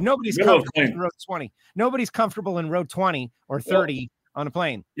but nobody's comfortable in row 20. Nobody's comfortable in row 20 or 30 on a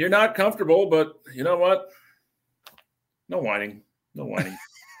plane. You're not comfortable, but you know what? No whining.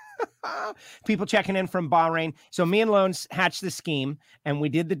 People checking in from Bahrain. So me and Loans hatched the scheme, and we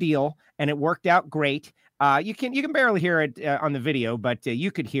did the deal, and it worked out great. You can barely hear it on the video, but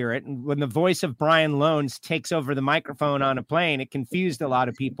you could hear it. And when the voice of Brian Loans takes over the microphone on a plane, it confused a lot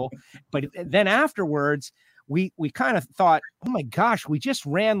of people. But then afterwards, we kind of thought, oh my gosh, we just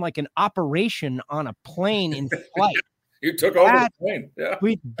ran like an operation on a plane in flight. You took over the plane. Yeah.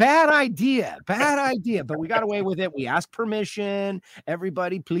 Bad idea. But we got away with it. We asked permission.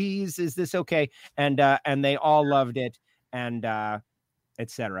 Everybody, please, is this okay? And they all loved it. And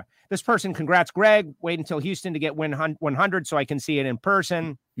etc. This person, congrats, Greg. Wait until Houston to get 100 so I can see it in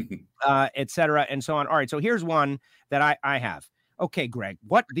person, etc. and so on. All right, so here's one that I have. Okay, Greg,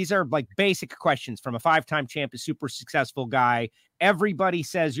 these are like basic questions from a 5-time champ, a super successful guy. Everybody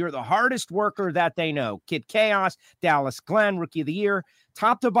says you're the hardest worker that they know. Kid Chaos, Dallas Glenn, Rookie of the Year,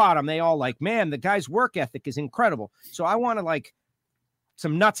 top to bottom. They all like, man, the guy's work ethic is incredible. So I want to like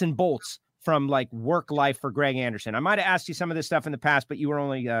some nuts and bolts from like work life for Greg Anderson. I might have asked you some of this stuff in the past, but you were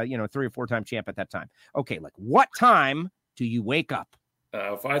only, 3 or 4-time champ at that time. Okay. Like what time do you wake up?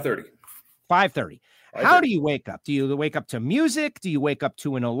 5:30. 5:30. How do you wake up? Do you wake up to music? Do you wake up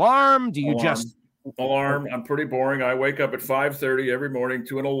to an alarm? Do you alarm? I'm pretty boring. I wake up at 5:30 every morning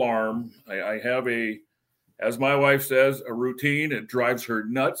to an alarm. I have as my wife says, a routine. It drives her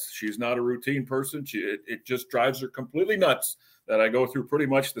nuts. She's not a routine person. It just drives her completely nuts that I go through pretty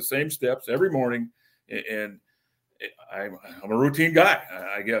much the same steps every morning. And I'm a routine guy.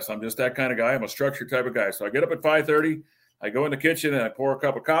 I guess I'm just that kind of guy. I'm a structured type of guy. So I get up at 5:30. I go in the kitchen and I pour a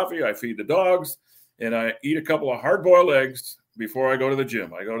cup of coffee. I feed the dogs. And I eat a couple of hard-boiled eggs before I go to the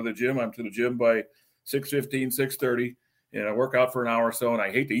gym. I'm to the gym by 6:15, 6:30, and I work out for an hour or so. And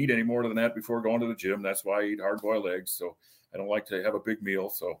I hate to eat any more than that before going to the gym. That's why I eat hard-boiled eggs. So I don't like to have a big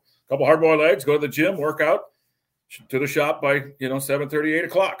meal. So a couple hard-boiled eggs, go to the gym, work out, to the shop by 7:30, 8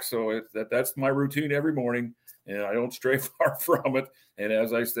 o'clock. So that's my routine every morning, and I don't stray far from it. And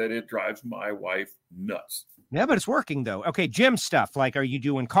as I said, it drives my wife nuts. Yeah, but it's working though. Okay, gym stuff. Like, are you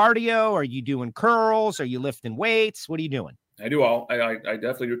doing cardio? Are you doing curls? Are you lifting weights? What are you doing? I do all. I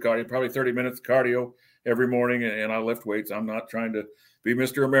definitely do cardio. Probably 30 minutes cardio every morning, and I lift weights. I'm not trying to be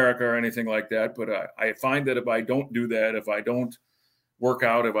Mr. America or anything like that, but I find that if I don't do that, if I don't work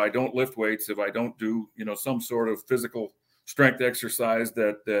out, if I don't lift weights, if I don't do some sort of physical strength exercise,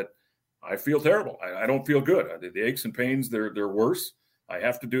 that I feel terrible. I don't feel good. The aches and pains, they're worse. I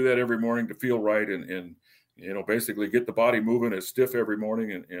have to do that every morning to feel right and basically get the body moving as stiff every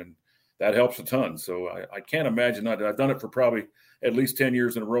morning, and that helps a ton. So I can't imagine that. I've done it for probably at least 10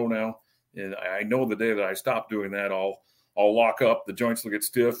 years in a row now. And I know the day that I stop doing that, I'll lock up, the joints will get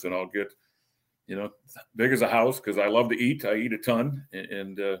stiff, and I'll get, big as a house because I love to eat. I eat a ton.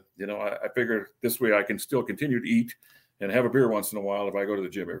 And I figure this way I can still continue to eat and have a beer once in a while if I go to the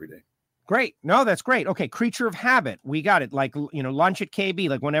gym every day. Great. No, that's great. Okay. Creature of habit. We got it. Like, lunch at KB,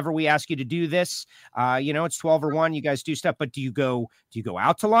 like whenever we ask you to do this, it's 12 or 1, you guys do stuff, but do you go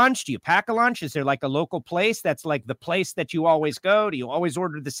out to lunch? Do you pack a lunch? Is there like a local place that's like the place that you always go? Do you always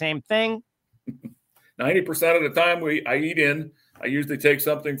order the same thing? 90% of the time I eat in. I usually take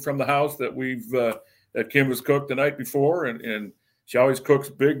something from the house that that Kim has cooked the night before, and she always cooks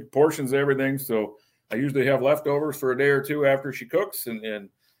big portions of everything. So I usually have leftovers for a day or two after she cooks, and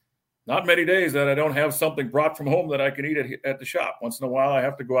not many days that I don't have something brought from home that I can eat at the shop. Once in a while, I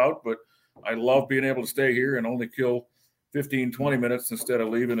have to go out, but I love being able to stay here and only kill 15, 20 minutes instead of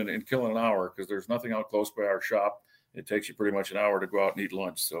leaving and killing an hour, because there's nothing out close by our shop. It takes you pretty much an hour to go out and eat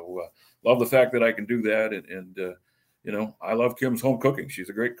lunch. So love the fact that I can do that. And I love Kim's home cooking. She's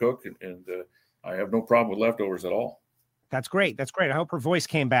a great cook, and I have no problem with leftovers at all. That's great. That's great. I hope her voice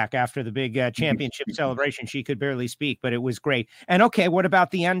came back after the big championship celebration. She could barely speak, but it was great. And okay, what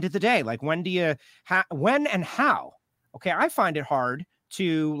about the end of the day? Like, when and how? Okay, I find it hard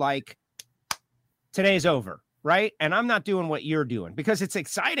to like, today's over, right? And I'm not doing what you're doing because it's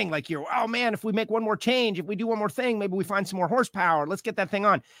exciting. Like, oh man, if we make one more change, if we do one more thing, maybe we find some more horsepower. Let's get that thing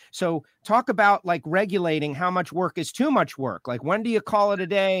on. So talk about like regulating how much work is too much work. Like, when do you call it a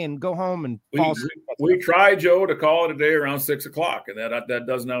day and go home and fall asleep? We try, Joe, to call it a day around 6 o'clock. And that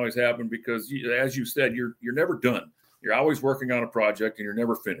doesn't always happen because, as you said, you're never done. You're always working on a project and you're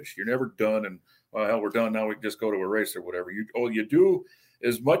never finished. You're never done. And, well, hell, we're done. Now we can just go to a race or whatever. You do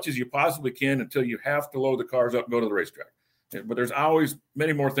as much as you possibly can until you have to load the cars up and go to the racetrack. But there's always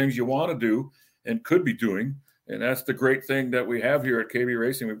many more things you want to do and could be doing. And that's the great thing that we have here at KB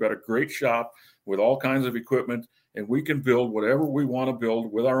Racing. We've got a great shop with all kinds of equipment, and we can build whatever we want to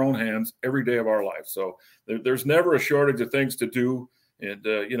build with our own hands every day of our life. So there's never a shortage of things to do. And,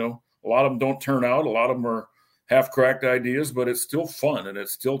 a lot of them don't turn out. A lot of them half-cracked ideas, but it's still fun and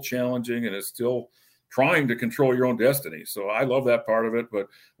it's still challenging and it's still trying to control your own destiny. So I love that part of it, but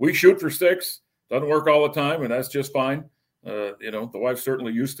we shoot for 6. Doesn't work all the time, and that's just fine. The wife's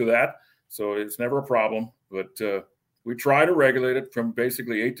certainly used to that, so it's never a problem. But we try to regulate it from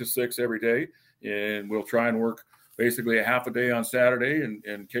basically 8 to 6 every day, and we'll try and work basically a half a day on Saturday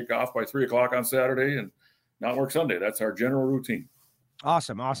and kick off by 3 o'clock on Saturday and not work Sunday. That's our general routine.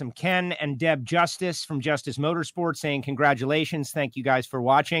 Awesome. Ken and Deb Justice from Justice Motorsports saying congratulations. Thank you guys for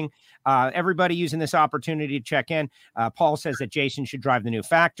watching. Everybody using this opportunity to check in. Paul says that Jason should drive the new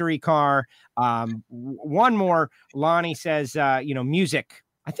factory car. One more. Lonnie says, music.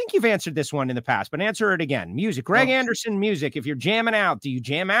 I think you've answered this one in the past, but answer it again. Music. Greg Anderson music. If you're jamming out, do you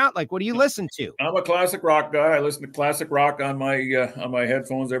jam out? Like, what do you listen to? I'm a classic rock guy. I listen to classic rock on my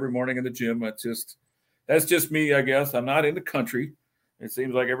headphones every morning in the gym. That's just me, I guess. I'm not into country. It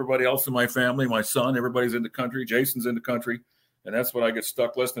seems like everybody else in my family, my son, everybody's into country. Jason's into country. And that's what I get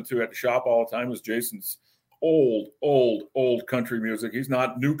stuck listening to at the shop all the time is Jason's old country music. He's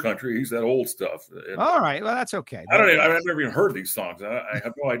not new country. He's that old stuff. And all right. Well, that's okay. I've never even heard these songs. I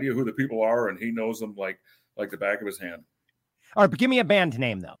have no idea who the people are, and he knows them like the back of his hand. All right, but give me a band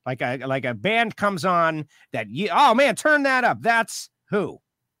name, though. Like a band comes on that oh, man, turn that up. That's who?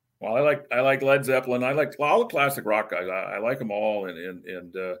 Well, I like Led Zeppelin. I like all the classic rock guys. I like them all,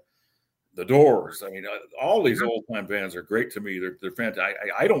 and the Doors. I mean, all these old time bands are great to me. They're fantastic.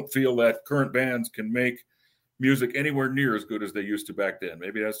 I don't feel that current bands can make music anywhere near as good as they used to back then.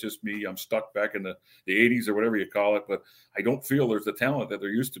 Maybe that's just me. I'm stuck back in the 80s or whatever you call it, but I don't feel there's the talent that there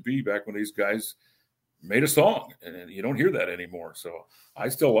used to be back when these guys made a song, and you don't hear that anymore. So I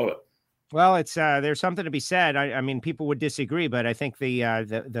still love it. Well, it's there's something to be said. I mean, people would disagree, but I think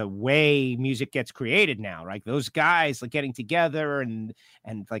the way music gets created now, right? Those guys like getting together and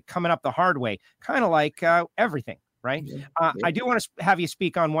like coming up the hard way, kind of like everything, right? Yeah. I do want to have you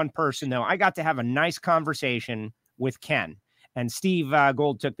speak on one person, though. I got to have a nice conversation with Ken, and Steve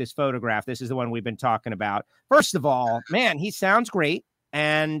Gold took this photograph. This is the one we've been talking about. First of all, man, he sounds great,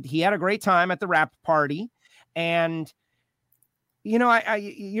 and he had a great time at the wrap party, and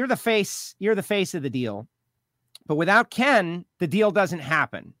you're the face of the deal, but without Ken, the deal doesn't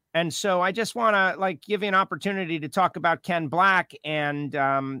happen. And so I just want to give you an opportunity to talk about Ken Black and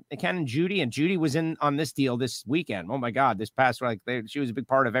Ken and Judy. And Judy was in on this deal this weekend. Oh my God, this past she was a big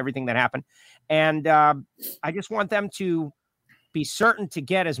part of everything that happened. And I just want them to be certain to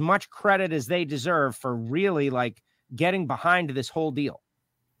get as much credit as they deserve for really getting behind this whole deal.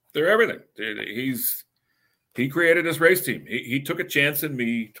 They're everything. He created this race team. He took a chance in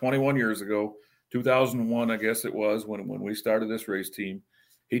me 21 years ago, 2001, I guess it was, when we started this race team.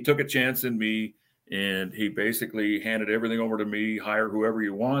 He took a chance in me, and he basically handed everything over to me. Hire whoever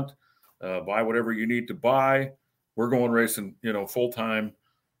you want, buy whatever you need to buy. We're going racing, full time,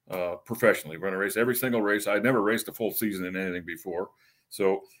 professionally. We're going to race every single race. I'd never raced a full season in anything before,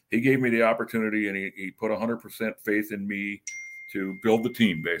 so he gave me the opportunity, and he put 100% faith in me to build the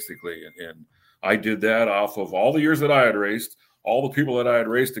team, basically, and I did that off of all the years that I had raced, all the people that I had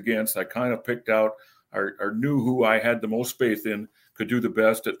raced against. I kind of picked out or knew who I had the most faith in could do the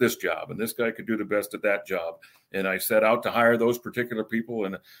best at this job, and this guy could do the best at that job. And I set out to hire those particular people,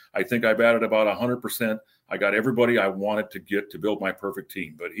 and I think I batted about 100%. I got everybody I wanted to get to build my perfect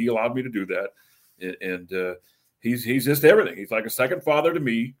team, but he allowed me to do that. And he's just everything. He's like a second father to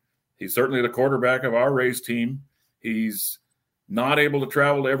me. He's certainly the quarterback of our race team. He's not able to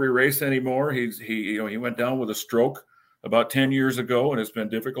travel to every race anymore. He went down with a stroke about 10 years ago, and it's been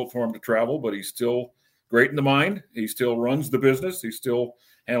difficult for him to travel, but he's still great in the mind. He still runs the business. He still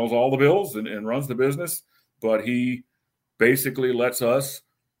handles all the bills and runs the business, but he basically lets us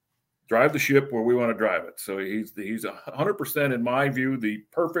drive the ship where we want to drive it. So he's 100%, in my view, the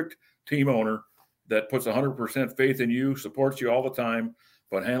perfect team owner that puts 100% faith in you, supports you all the time,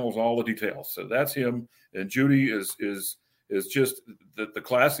 but handles all the details. So that's him. And Judy is just the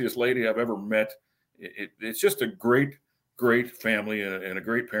classiest lady I've ever met. It's just a great family and a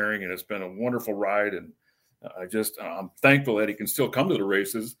great pairing, and it's been a wonderful ride. And I'm thankful that he can still come to the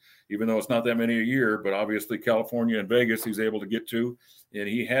races, even though it's not that many a year. But obviously, California and Vegas, he's able to get to, and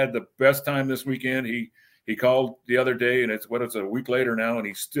he had the best time this weekend. He called the other day, and it's a week later now, and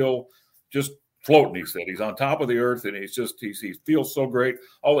he's still just floating. He said he's on top of the earth, and he feels so great.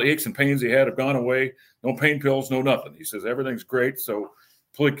 All the aches and pains he had have gone away. No pain pills, no nothing. He says everything's great. So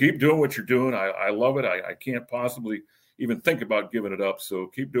please keep doing what you're doing. I love it. I can't possibly even think about giving it up. So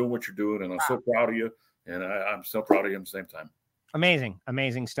keep doing what you're doing, and I'm so proud of you, and I'm so proud of you at the same time.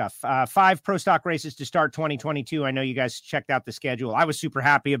 Amazing stuff. 5 pro stock races to start 2022. I know you guys checked out the schedule. I was super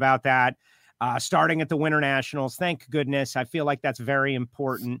happy about that. starting at the Winter Nationals. Thank goodness. I feel like that's very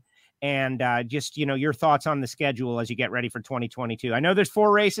important. And just, your thoughts on the schedule as you get ready for 2022. I know there's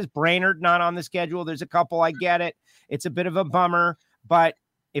 4 races. Brainerd not on the schedule. There's a couple. I get it. It's a bit of a bummer. But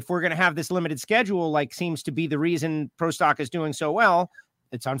if we're going to have this limited schedule, like seems to be the reason Pro Stock is doing so well,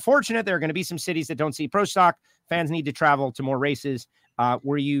 it's unfortunate. There are going to be some cities that don't see Pro Stock. Fans need to travel to more races.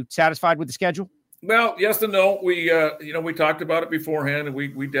 Were you satisfied with the schedule? Well, yes and no. We talked about it beforehand, and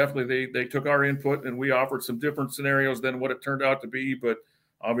we definitely, they took our input, and we offered some different scenarios than what it turned out to be. But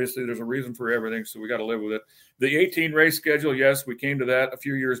obviously, there's a reason for everything, so we got to live with it. The 18 race schedule, yes, we came to that a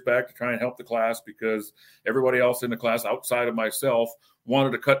few years back to try and help the class because everybody else in the class outside of myself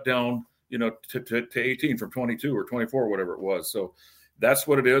wanted to cut down, to 18 from 22 or 24, whatever it was. So that's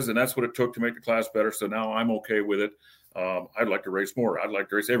what it is, and that's what it took to make the class better. So now I'm okay with it. I'd like to race more. I'd like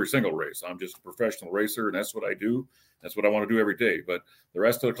to race every single race. I'm just a professional racer, and that's what I do. That's what I want to do every day. But the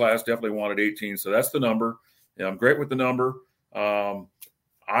rest of the class definitely wanted 18, so that's the number. And I'm great with the number.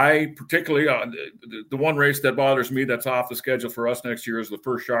 I particularly, the one race that bothers me that's off the schedule for us next year is the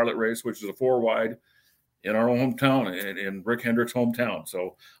first Charlotte race, which is a 4-wide in our hometown, in Rick Hendrick's hometown.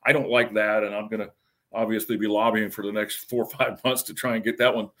 So I don't like that, and I'm going to obviously be lobbying for the next 4 or 5 months to try and get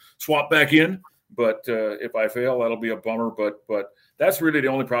that one swapped back in. But if I fail, that'll be a bummer. But that's really the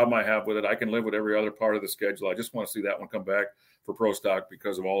only problem I have with it. I can live with every other part of the schedule. I just want to see that one come back for Pro Stock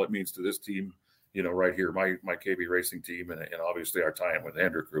because of all it means to this team, right here, my KB Racing team, and obviously our tie-in with the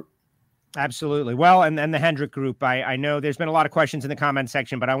Hendrick Group. Absolutely. Well, and the Hendrick Group, I know there's been a lot of questions in the comment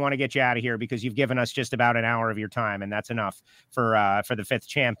section, but I want to get you out of here because you've given us just about an hour of your time, and that's enough for the 5th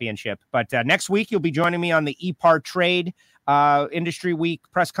championship. But next week, you'll be joining me on the EPAR Trade Industry Week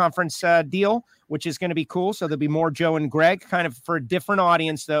press conference deal, which is going to be cool. So there'll be more Joe and Greg, kind of for a different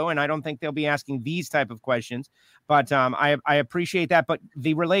audience, though, and I don't think they'll be asking these type of questions. But I appreciate that. But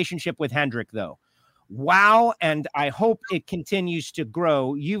the relationship with Hendrick, though, wow, and I hope it continues to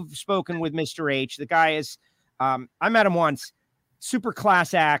grow. You've spoken with Mr. H. The guy is, I met him once, super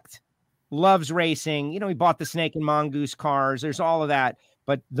class act, loves racing. He bought the Snake and Mongoose cars. There's all of that.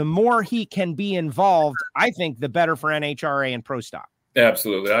 But the more he can be involved, I think the better for NHRA and Pro Stock.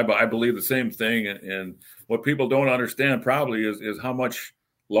 Absolutely. I believe the same thing. And what people don't understand probably is how much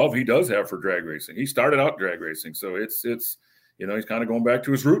love he does have for drag racing. He started out drag racing. So it's he's kind of going back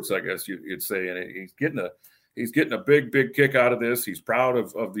to his roots, I guess you'd say. And he's getting a big kick out of this. He's proud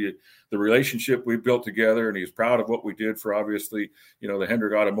of the relationship we built together, and he's proud of what we did for, obviously, the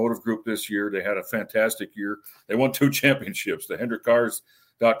Hendrick Automotive Group this year. They had a fantastic year. They won 2 championships. The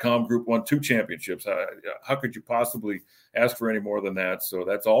HendrickCars.com group won 2 championships. How could you possibly ask for any more than that? So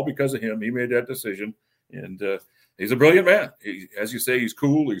that's all because of him. He made that decision, and he's a brilliant man. As you say, he's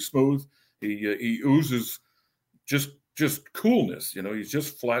cool. He's smooth. He oozes just coolness. He's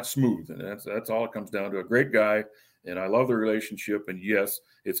just flat smooth, and that's all it comes down to. A great guy, and I love the relationship. And yes,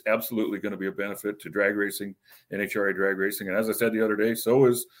 it's absolutely going to be a benefit to drag racing, NHRA drag racing. And as I said the other day, so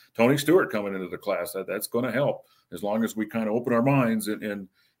is Tony Stewart coming into the class. That's going to help as long as we kind of open our minds and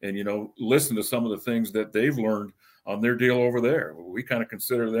listen to some of the things that they've learned on their deal over there. We kind of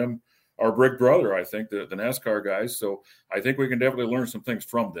consider them our big brother, I think, the NASCAR guys. So I think we can definitely learn some things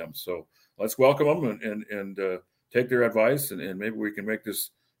from them. So let's welcome them and take their advice, and maybe we can make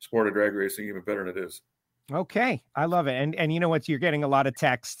this sport of drag racing even better than it is. Okay. I love it. And you know what? You're getting a lot of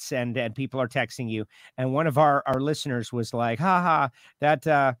texts and people are texting you. And one of our listeners was like,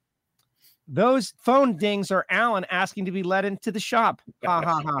 that those phone dings are Alan asking to be let into the shop.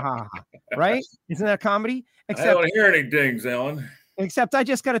 Right? Isn't that comedy? Except, I don't hear any dings, Alan. Except I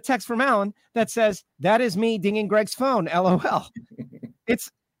just got a text from Alan that says, that is me dinging Greg's phone. LOL. It's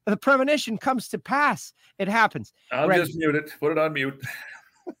the premonition comes to pass. It happens. I'll just mute it. Put it on mute.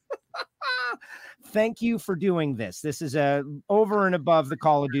 Thank you for doing this. This is over and above the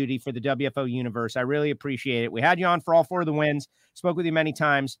Call of Duty for the WFO universe. I really appreciate it. We had you on for all 4 of the wins. Spoke with you many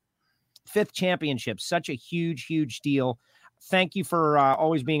times. 5th championship, such a huge deal. Thank you for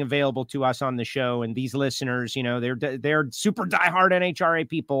always being available to us on the show. And these listeners, they're super diehard NHRA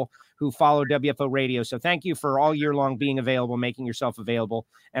people who follow WFO radio. So thank you for all year long being available, making yourself available.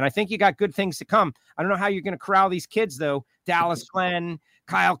 And I think you got good things to come. I don't know how you're going to corral these kids, though. Dallas Glenn,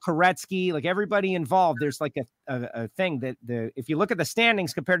 Kyle Koretsky, like everybody involved. There's like a thing that if you look at the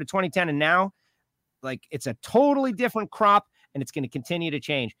standings compared to 2010 and now, like it's a totally different crop, and it's going to continue to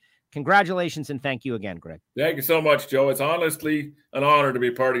change. Congratulations, and thank you again, Greg. Thank you so much, Joe. It's honestly an honor to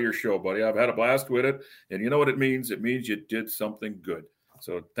be part of your show, buddy. I've had a blast with it, and you know what it means? It means you did something good.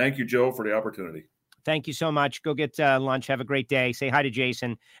 So thank you, Joe, for the opportunity. Thank you so much. Go get lunch. Have a great day. Say hi to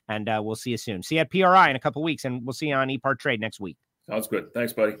Jason, and we'll see you soon. See you at PRI in a couple weeks, and we'll see you on EPAR Trade next week. Sounds good.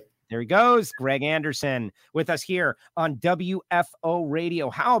 Thanks, buddy. There he goes. Greg Anderson with us here on WFO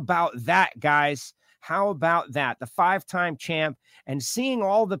Radio. How about that, guys? How about that? The 5-time champ, and seeing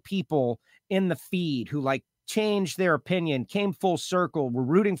all the people in the feed who like changed their opinion, came full circle, were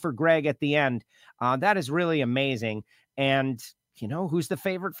rooting for Greg at the end. That is really amazing. And you know, who's the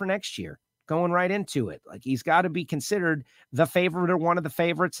favorite for next year? Going right into it. Like, he's got to be considered the favorite or one of the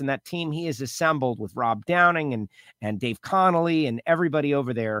favorites. And that team he has assembled with Rob Downing and Dave Connolly and everybody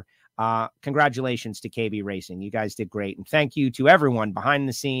over there. Congratulations to KB Racing. You guys did great. And thank you to everyone behind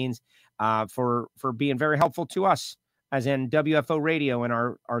the scenes for being very helpful to us, as in WFO Radio and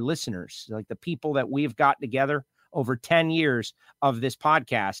our listeners, like the people that we've got together over 10 years of this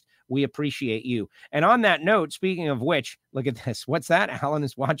podcast. We appreciate you. And on that note, speaking of which, look at this. What's that? Alan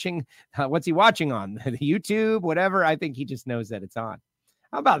is watching. What's he watching on? The YouTube, whatever. I think he just knows that it's on.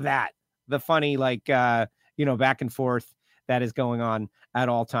 How about that? The funny, like, back and forth that is going on at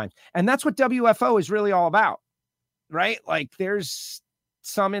all times. And that's what WFO is really all about, right? Like, there's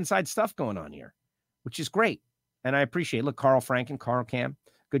some inside stuff going on here, which is great. And I appreciate it. Look, Carl Franken, Carl Cam.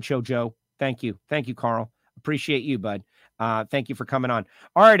 Good show, Joe. Thank you. Thank you, Carl. Appreciate you, bud. Thank you for coming on.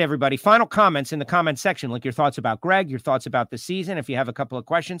 All right, everybody. Final comments in the comment section. Like your thoughts about Greg, your thoughts about the season. If you have a couple of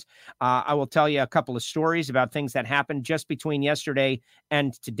questions, I will tell you a couple of stories about things that happened just between yesterday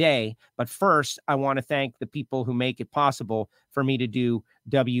and today. But first, I want to thank the people who make it possible for me to do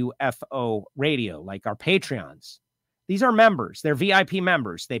WFO Radio, like our Patreons. These are members. They're VIP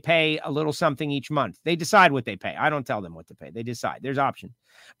members. They pay a little something each month. They decide what they pay. I don't tell them what to pay. They decide. There's options.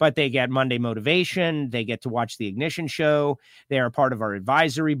 But they get Monday Motivation. They get to watch the Ignition Show. They are a part of our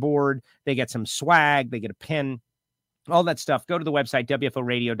advisory board. They get some swag. They get a pin. All that stuff. Go to the website,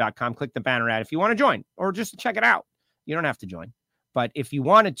 WFOradio.com. Click the banner ad if you want to join or just check it out. You don't have to join. But if you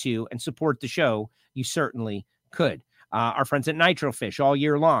wanted to and support the show, you certainly could. Our friends at Nitro Fish all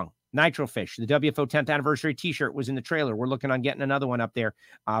year long. Nitro Fish, the WFO 10th anniversary t-shirt was in the trailer. We're looking on getting another one up there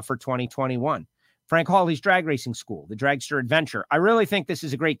for 2021. Frank Hawley's Drag Racing School, the Dragster Adventure. I really think this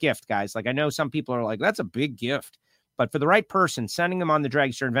is a great gift, guys. Like, I know some people are like, that's a big gift. But for the right person, sending them on the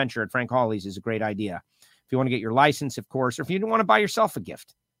Dragster Adventure at Frank Hawley's is a great idea. If you want to get your license, of course, or if you don't want to buy yourself a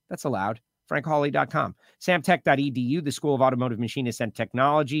gift, that's allowed. FrankHawley.com. Samtech.edu, the School of Automotive Machinists and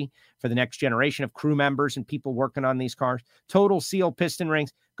Technology for the next generation of crew members and people working on these cars. Total Seal Piston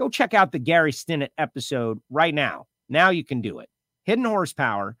Rings. Go check out the Gary Stinnett episode right now. Now you can do it. Hidden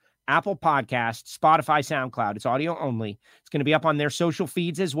Horsepower, Apple Podcasts, Spotify, SoundCloud. It's audio only. It's going to be up on their social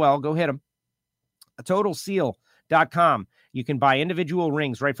feeds as well. Go hit them. TotalSeal.com. You can buy individual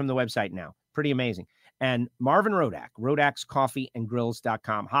rings right from the website now. Pretty amazing. And Marvin Rodak,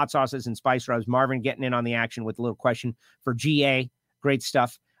 Rodak'sCoffeeandGrills.com. Hot sauces and spice rubs. Marvin getting in on the action with a little question for GA. Great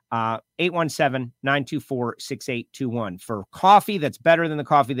stuff. 817-924-6821 for coffee that's better than the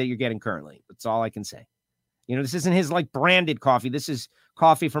coffee that you're getting currently. That's all I can say. You know, this isn't his like branded coffee. This is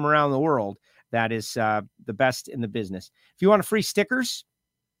coffee from around the world that is the best in the business. If you want free stickers,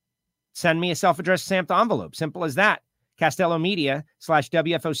 send me a self-addressed stamped envelope. Simple as that. Castello Media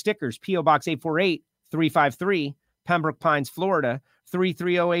 /WFO stickers, P.O. Box 848-353, Pembroke Pines, Florida,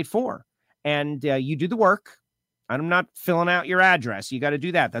 33084. And you do the work. I'm not filling out your address. You got to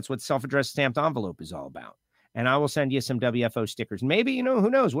do that. That's what self-addressed stamped envelope is all about. And I will send you some WFO stickers. Maybe, you know, who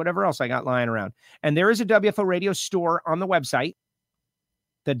knows, whatever else I got lying around. And there is a WFO radio store on the website,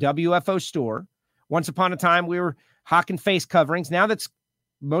 the WFO store. Once upon a time, we were hawking face coverings. Now that's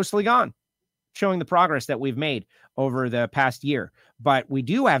mostly gone, showing the progress that we've made over the past year. But we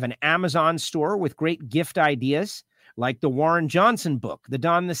do have an Amazon store with great gift ideas, like the Warren Johnson book, the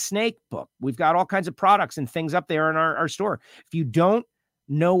Don the Snake book. We've got all kinds of products and things up there in our store. If you don't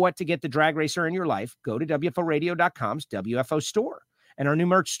know what to get the drag racer in your life, go to WFOradio.com's WFO store and our new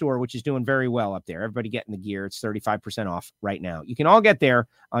merch store, which is doing very well up there. Everybody getting the gear. It's 35% off right now. You can all get there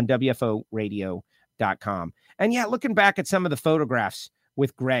on WFOradio.com. And yeah, looking back at some of the photographs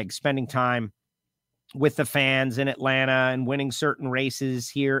with Greg, spending time with the fans in Atlanta and winning certain races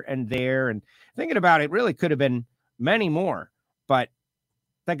here and there, and thinking about it, really could have been many more. But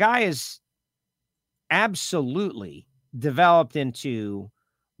the guy is absolutely developed into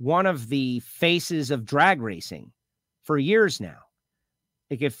one of the faces of drag racing for years now.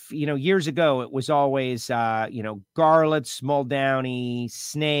 Like, if, you know, years ago, it was always, Garlitz, Muldowney,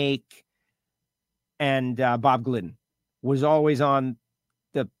 Snake, and Bob Glidden was always on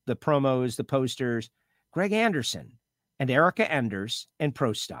the promos, the posters. Greg Anderson and Erica Enders and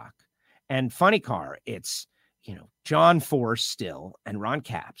Pro Stock and Funny Car. It's, John Force still and Ron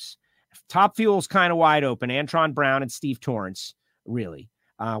Capps. Top Fuel's kind of wide open. Antron Brown and Steve Torrance, really,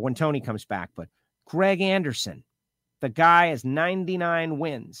 when Tony comes back. But Greg Anderson, the guy has 99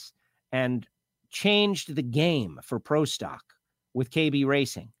 wins, and changed the game for Pro Stock with KB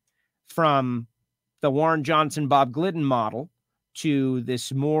Racing from the Warren Johnson, Bob Glidden model to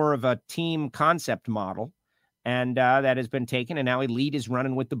this more of a team concept model. And that has been taken. And now Elite is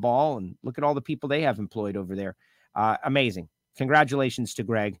running with the ball. And look at all the people they have employed over there. Amazing. Congratulations to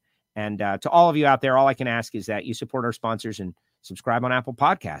Greg. And to all of you out there, all I can ask is that you support our sponsors and subscribe on Apple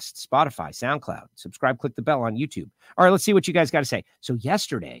Podcasts, Spotify, SoundCloud. Subscribe, click the bell on YouTube. All right, let's see what you guys got to say. So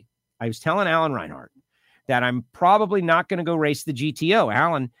yesterday, I was telling Alan Reinhart that I'm probably not going to go race the GTO.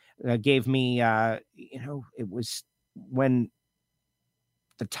 Alan gave me, it was when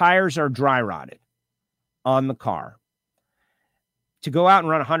the tires are dry rotted on the car, to go out and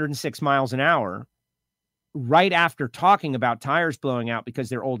run 106 miles an hour right after talking about tires blowing out because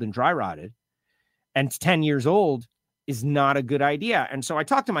they're old and dry rotted and 10 years old is not a good idea. And so I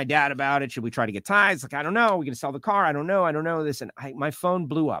talked to my dad about it. Should we try to get tires? Like, I don't know. We're going to sell the car. I don't know this. And my phone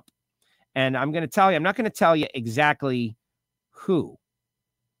blew up. And I'm going to tell you, I'm not going to tell you exactly who,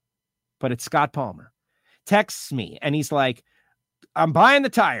 but it's Scott Palmer. Texts me and he's like, I'm buying the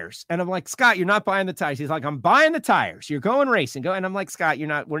tires. And I'm like, Scott, you're not buying the tires. He's like, I'm buying the tires. You're going racing. And I'm like, Scott,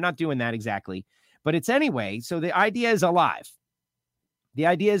 we're not doing that exactly. But it's anyway. So the idea is alive.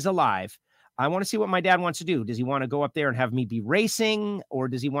 I want to see what my dad wants to do. Does he want to go up there and have me be racing? Or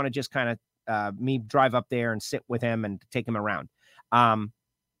does he want to just kind of me drive up there and sit with him and take him around?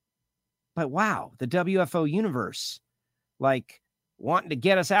 But wow, the WFO universe, like wanting to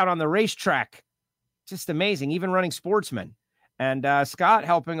get us out on the racetrack. Just amazing. Even running Sportsman. And Scott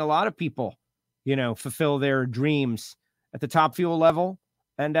helping a lot of people, fulfill their dreams at the Top Fuel level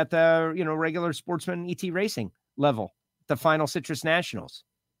and at the, regular Sportsman ET Racing level, the final Citrus Nationals.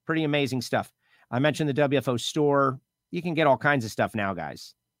 Pretty amazing stuff. I mentioned the WFO store. You can get all kinds of stuff now,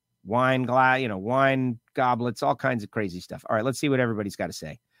 guys. Wine goblets, all kinds of crazy stuff. All right, let's see what everybody's got to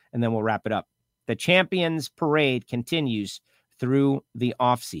say, and then we'll wrap it up. The Champions Parade continues through the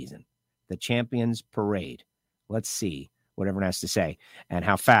off season. The Champions Parade. Let's see what everyone has to say and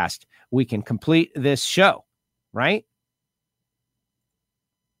how fast we can complete this show, right?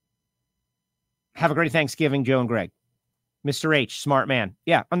 Have a great Thanksgiving, Joe and Greg. Mr. H, smart man.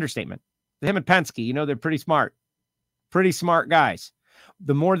 Yeah, understatement. Him and Penske, they're pretty smart. Pretty smart guys.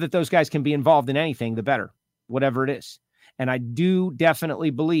 The more that those guys can be involved in anything, the better, whatever it is. And I do definitely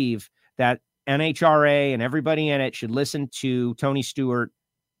believe that NHRA and everybody in it should listen to Tony Stewart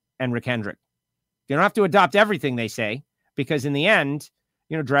and Rick Hendrick. You don't have to adopt everything they say, because in the end,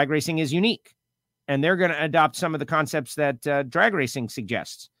 drag racing is unique. And they're going to adopt some of the concepts that drag racing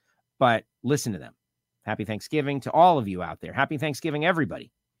suggests. But listen to them. Happy Thanksgiving to all of you out there. Happy Thanksgiving,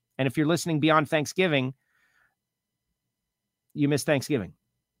 everybody. And if you're listening beyond Thanksgiving, you missed Thanksgiving.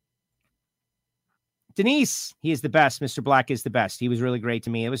 Denise, he is the best. Mr. Black is the best. He was really great to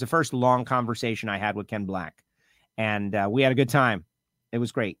me. It was the first long conversation I had with Ken Black. And we had a good time. It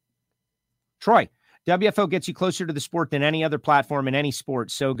was great. Troy, WFO gets you closer to the sport than any other platform in any sport.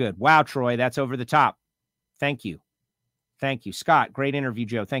 So good. Wow, Troy, that's over the top. Thank you. Thank you. Scott, great interview,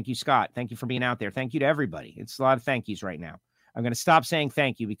 Joe. Thank you, Scott. Thank you for being out there. Thank you to everybody. It's a lot of thank yous right now. I'm going to stop saying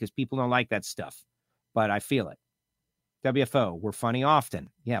thank you because people don't like that stuff, but I feel it. WFO, we're funny often.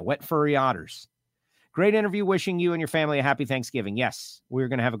 Yeah, wet furry otters. Great interview. Wishing you and your family a happy Thanksgiving. Yes, we're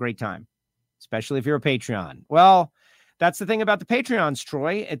going to have a great time, especially if you're a Patreon. Well, that's the thing about the Patreons,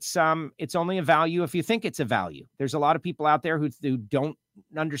 Troy. It's only a value if you think it's a value. There's a lot of people out there who don't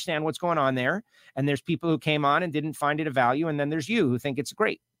understand what's going on there. And there's people who came on and didn't find it a value. And then there's you who think it's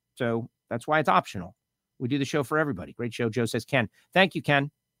great. So that's why it's optional. We do the show for everybody. Great show. Joe says, Ken. Thank you, Ken.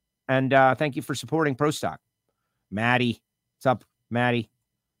 And thank you for supporting Pro Stock. Maddie. What's up, Maddie?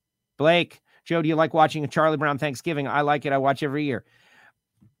 Blake. Joe, do you like watching a Charlie Brown Thanksgiving? I like it. I watch every year.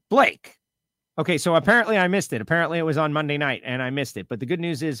 Blake. Okay, so apparently I missed it. Apparently it was on Monday night and I missed it. But the good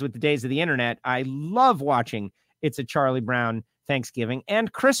news is with the days of the internet, I love watching It's a Charlie Brown Thanksgiving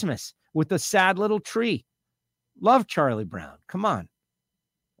and Christmas with the sad little tree. Love Charlie Brown. Come on.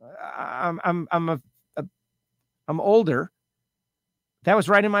 I'm older. That was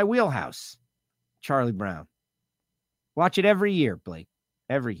right in my wheelhouse. Charlie Brown. Watch it every year, Blake.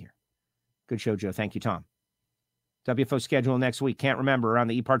 Every year. Good show, Joe. Thank you, Tom. WFO schedule next week. Can't remember around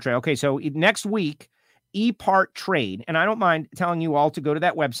the ePart trade. Okay, so next week, ePart trade. And I don't mind telling you all to go to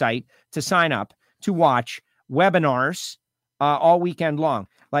that website to sign up to watch webinars all weekend long.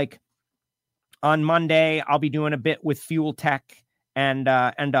 Like on Monday, I'll be doing a bit with Fuel Tech and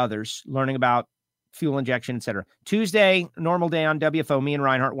others, learning about fuel injection, etc. Tuesday, normal day on WFO, me and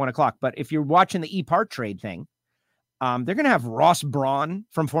Reinhart, 1:00. But if you're watching the ePart trade thing, they're going to have Ross Braun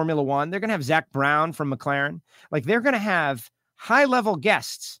from Formula One. They're going to have Zach Brown from McLaren. Like, they're going to have high-level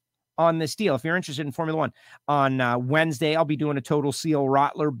guests on this deal. If you're interested in Formula One, on Wednesday, I'll be doing a Total Seal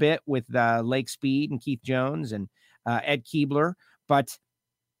Rottler bit with Lake Speed and Keith Jones and Ed Keebler. But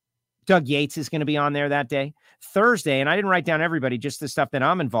Doug Yates is going to be on there that day. Thursday, and I didn't write down everybody, just the stuff that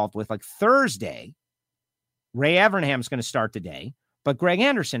I'm involved with. Like Thursday, Ray Evernham's going to start the day, but Greg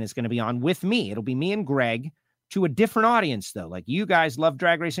Anderson is going to be on with me. It'll be me and Greg to a different audience, though. Like, you guys love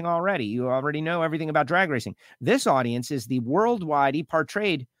drag racing already. You already know everything about drag racing. This audience is the worldwide ePart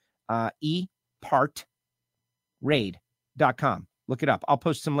Trade, ePartrade.com. Look it up. I'll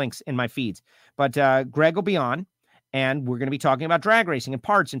post some links in my feeds. But Greg will be on, and we're going to be talking about drag racing and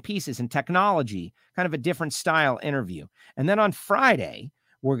parts and pieces and technology, kind of a different style interview. And then on Friday,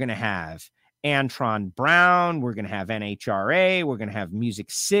 we're going to have Antron Brown. We're going to have NHRA. We're going to have Music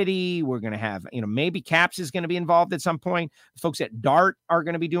City. We're going to have, maybe Caps is going to be involved at some point. Folks at Dart are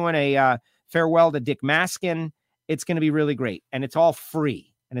going to be doing a farewell to Dick Maskin. It's going to be really great. And it's all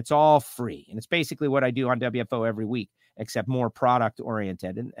free. And it's basically what I do on WFO every week, except more product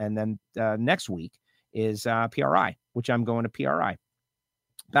oriented. And then next week is PRI, which I'm going to PRI.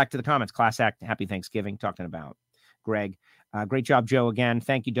 Back to the comments. Class Act, happy Thanksgiving, talking about Greg. Great job, Joe, again.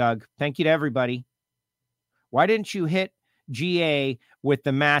 Thank you, Doug. Thank you to everybody. Why didn't you hit GA with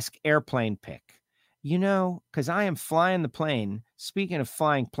the mask airplane pick? Because I am flying the plane. Speaking of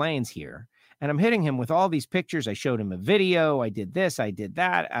flying planes here, and I'm hitting him with all these pictures. I showed him a video. I did this. I did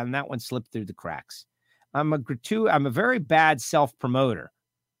that. And that one slipped through the cracks. I'm a very bad self-promoter.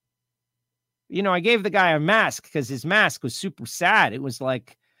 I gave the guy a mask because his mask was super sad. It was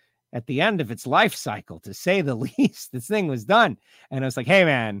like at the end of its life cycle, to say the least. This thing was done. And I was like, hey,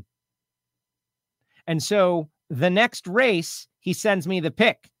 man. And so the next race, he sends me the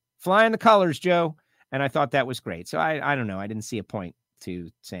pick. Flying the colors, Joe. And I thought that was great. So I don't know. I didn't see a point to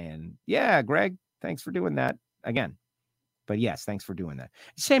saying, yeah, Greg, thanks for doing that again. But yes, thanks for doing that.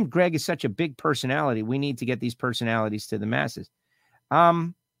 Same, Greg is such a big personality. We need to get these personalities to the masses.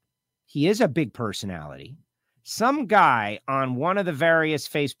 He is a big personality. Some guy on one of the various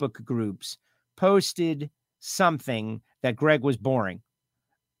Facebook groups posted something that Greg was boring.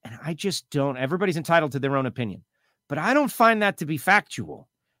 And I just don't. Everybody's entitled to their own opinion. But I don't find that to be factual.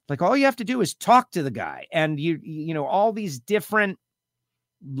 Like, all you have to do is talk to the guy. And, all these different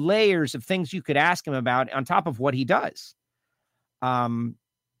layers of things you could ask him about on top of what he does.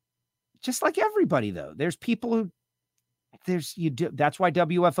 Just like everybody, though. There's people who... That's why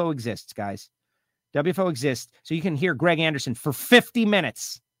WFO exists, guys. WFO exists so you can hear Greg Anderson for 50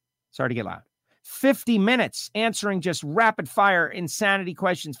 minutes. Sorry to get loud. 50 minutes answering just rapid fire insanity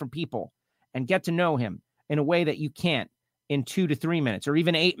questions from people and get to know him in a way that you can't in 2 to 3 minutes or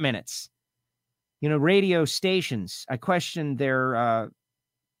even 8 minutes. Radio stations, I question their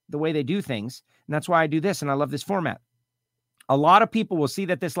the way they do things, and that's why I do this, and I love this format. A lot of people will see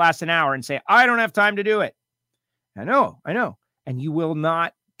that this lasts an hour and say, I don't have time to do it. I know. And you will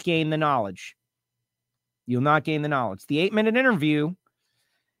not gain the knowledge. You'll not gain the knowledge. The 8-minute interview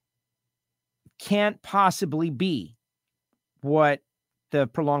can't possibly be what the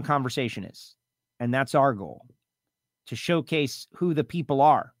prolonged conversation is. And that's our goal, to showcase who the people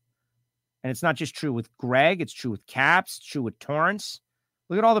are. And it's not just true with Greg. It's true with Caps. It's true with Torrance.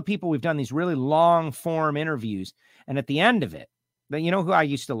 Look at all the people we've done these really long form interviews. And at the end of it, you know who I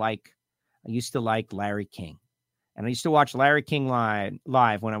used to like? I used to like Larry King. And I used to watch Larry King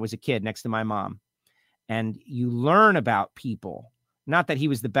live when I was a kid next to my mom. And you learn about people. Not that he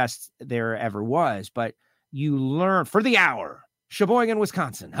was the best there ever was, but you learn for the hour. Sheboygan,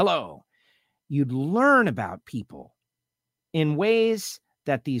 Wisconsin. Hello. You'd learn about people in ways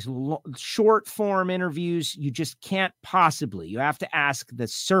that these short form interviews, you just can't possibly. You have to ask the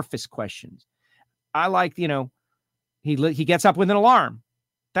surface questions. I like, he gets up with an alarm.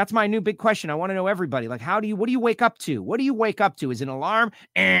 That's my new big question. I want to know everybody. Like, what do you wake up to? What do you wake up to? Is it an alarm?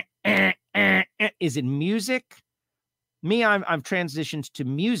 Is it music? Me, I've transitioned to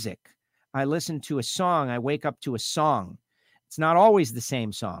music. I listen to a song. I wake up to a song. It's not always the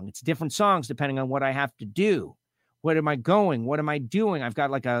same song. It's different songs depending on what I have to do. What am I going? What am I doing? I've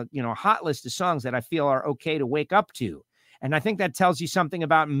got like a hot list of songs that I feel are okay to wake up to. And I think that tells you something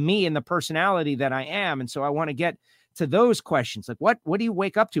about me and the personality that I am. And so I want to get to those questions. Like, what do you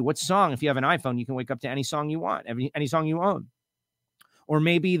wake up to? What song? If you have an iPhone, you can wake up to any song you want, any song you own. Or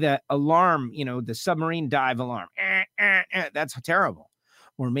maybe the alarm, the submarine dive alarm. That's terrible.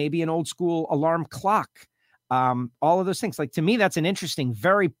 Or maybe an old school alarm clock. All of those things. Like, to me, that's an interesting,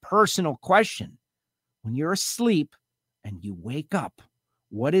 very personal question. When you're asleep and you wake up,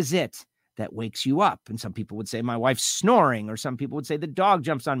 what is it that wakes you up? And some people would say my wife's snoring, or some people would say the dog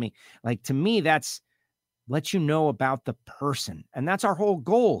jumps on me. Like, to me, that's let you know about the person. And that's our whole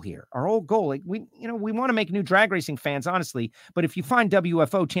goal here. Our whole goal, like we want to make new drag racing fans, honestly, but if you find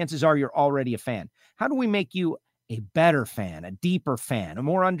WFO, chances are you're already a fan. How do we make you a better fan, a deeper fan, a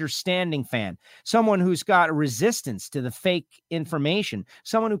more understanding fan, someone who's got a resistance to the fake information,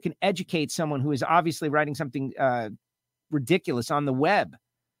 someone who can educate someone who is obviously writing something ridiculous on the web?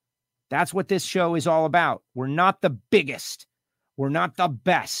 That's what this show is all about. We're not the biggest. We're not the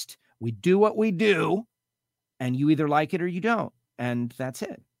best. We do what we do, and you either like it or you don't. And that's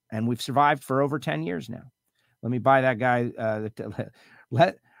it. And we've survived for over 10 years now. Let me buy that guy.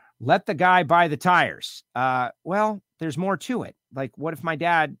 Let the guy buy the tires. Well, there's more to it. Like, what if my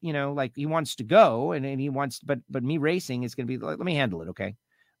dad, like he wants to go and he wants, but me racing is going to be, let me handle it. Okay.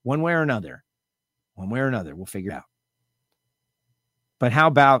 One way or another, we'll figure it out. But how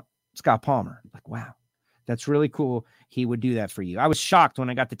about Scott Palmer? Like, wow, that's really cool. He would do that for you. I was shocked when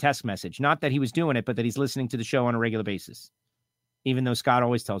I got the text message, not that he was doing it, but that he's listening to the show on a regular basis, even though Scott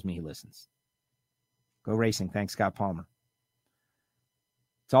always tells me he listens. Go racing. Thanks, Scott Palmer.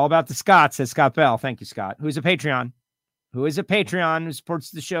 It's all about the Scott, says Scott Bell. Thank you, Scott. Who is a Patreon who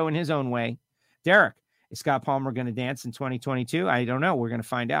supports the show in his own way. Derek, is Scott Palmer going to dance in 2022? I don't know. We're going to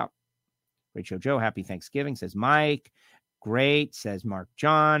find out. Great show, Joe. Happy Thanksgiving, says Mike. Great, says Mark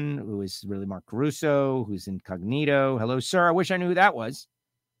John, who is really Mark Caruso, who's incognito. Hello, sir. I wish I knew who that was.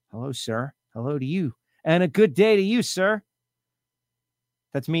 Hello, sir. Hello to you. And a good day to you, sir.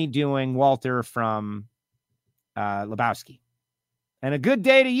 That's me doing Walter from Lebowski. And a good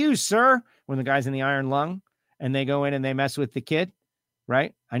day to you, sir, when the guy's in the iron lung and they go in and they mess with the kid,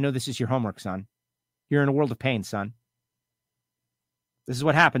 right? I know this is your homework, son. You're in a world of pain, son. This is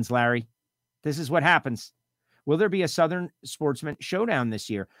what happens, Larry. This is what happens. Will there be a Southern Sportsman Showdown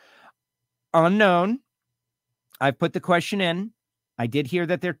this year? Unknown. I've put the question in. I did hear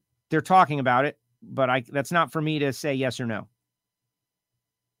that they're talking about it, but that's not for me to say yes or no.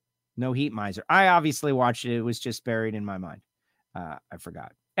 No Heat Miser. I obviously watched it. It was just buried in my mind. I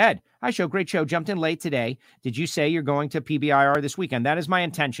forgot. Ed, hi, show. Great show. Jumped in late today. Did you say you're going to PBIR this weekend? That is my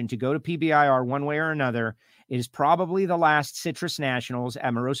intention, to go to PBIR one way or another. It is probably the last Citrus Nationals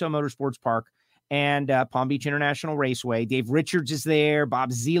at Moroso Motorsports Park and Palm Beach International Raceway. Dave Richards is there.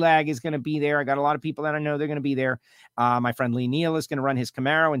 Bob Zelag is going to be there. I got a lot of people that I know they're going to be there. My friend Lee Neal is going to run his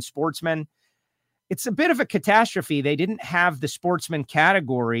Camaro and Sportsman. It's a bit of a catastrophe. They didn't have the Sportsman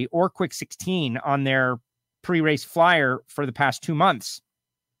category or Quick 16 on their pre-race flyer for the past 2 months.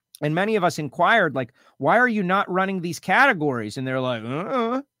 And many of us inquired, like, why are you not running these categories? And they're like,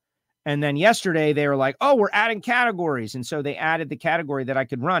 And then yesterday they were like, oh, we're adding categories. And so they added the category that I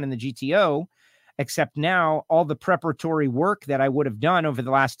could run in the GTO, except now all the preparatory work that I would have done over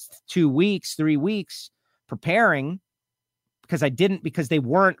the last 2 weeks, 3 weeks, preparing, because they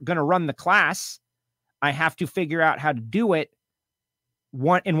weren't going to run the class. I have to figure out how to do it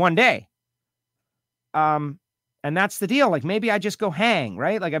in one day. And that's the deal. Like, maybe I just go hang,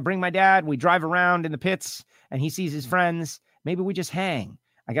 right? Like, I bring my dad, we drive around in the pits and he sees his friends. Maybe we just hang.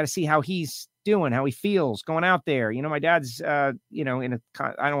 I got to see how he's doing, how he feels going out there. My dad's, I don't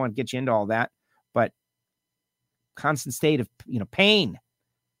want to get you into all that, but constant state of, pain.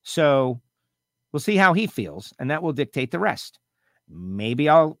 So we'll see how he feels, and that will dictate the rest. Maybe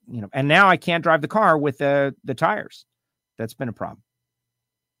I'll, and now I can't drive the car with the tires. That's been a problem.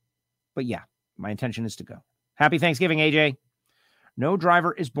 But yeah, my intention is to go. Happy Thanksgiving, AJ. No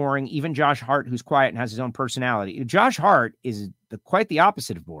driver is boring. Even Josh Hart, who's quiet and has his own personality. Josh Hart is quite the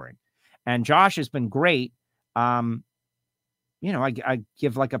opposite of boring. And Josh has been great. I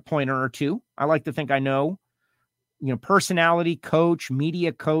give like a pointer or two. I like to think I know, personality coach,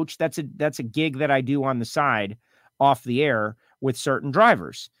 media coach. That's a gig that I do on the side off the air with certain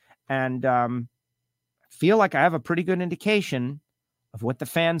drivers. And feel like I have a pretty good indication of what the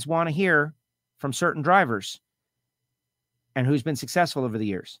fans want to hear from certain drivers and who's been successful over the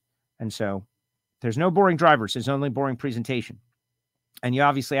years. And so there's no boring drivers. There's only boring presentation. And you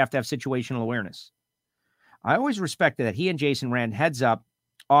obviously have to have situational awareness. I always respected that he and Jason ran heads up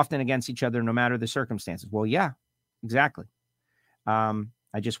often against each other, no matter the circumstances. Well, yeah, exactly.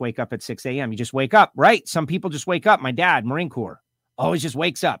 I just wake up at 6 a.m. You just wake up, right? Some people just wake up. My dad, Marine Corps, always just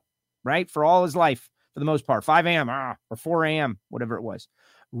wakes up, right? For all his life, for the most part, 5 a.m. Or 4 a.m., whatever it was.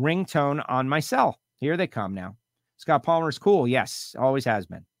 Ringtone on my cell. Here they come now. Scott Palmer is cool. Yes, always has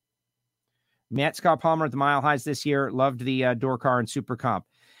been. Met Scott Palmer at the Mile Highs this year. Loved the door car and Super Comp.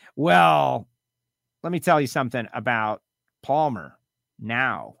 Well, let me tell you something about Palmer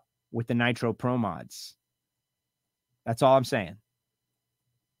now with the Nitro Pro Mods. That's all I'm saying.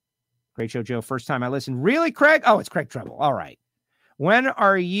 Great show, Joe. First time I listened. Really, Craig? Oh, it's Craig Treble. All right. When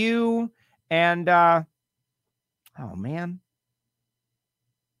are you and Oh, man.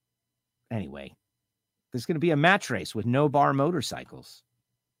 Anyway, there's going to be a match race with No Bar Motorcycles,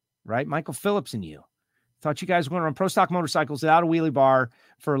 right? Michael Phillips and you. Thought you guys were going to run pro stock motorcycles without a wheelie bar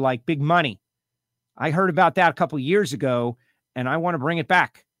for like big money. I heard about that a couple years ago, and I want to bring it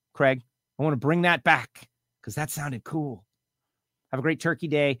back, Craig. I want to bring that back because that sounded cool. Have a great Turkey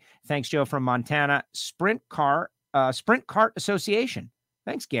Day. Thanks, Joe from Montana. Sprint Kart Association.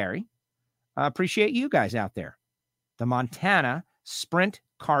 Thanks, Gary. Appreciate you guys out there. The Montana Sprint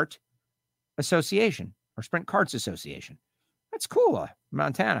Kart Association or Sprint Karts Association. That's cool.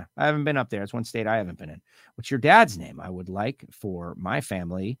 Montana. I haven't been up there. It's one state I haven't been in. What's your dad's name? I would like for my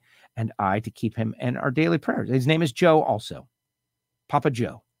family and I to keep him in our daily prayers. His name is Joe also. Papa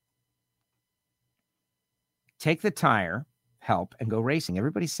Joe. Take the tire, help, and go racing.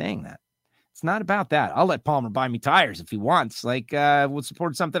 Everybody's saying that. It's not about that. I'll let Palmer buy me tires if he wants. Like, we'll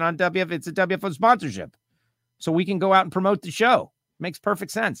support something on WF. It's a WFO sponsorship. So we can go out and promote the show. Makes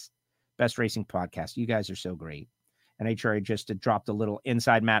perfect sense. Best racing podcast. You guys are so great. And HRA just dropped a little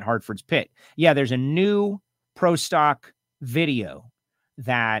inside Matt Hartford's pit. Yeah, there's a new Pro Stock video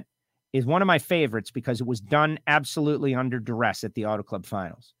that is one of my favorites because it was done absolutely under duress at the Auto Club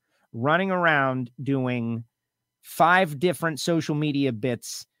Finals. Running around doing 5 different social media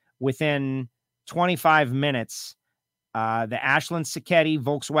bits within 25 minutes. The Ashland Sacchetti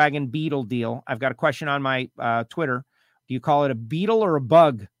Volkswagen Beetle deal. I've got a question on my Twitter. Do you call it a beetle or a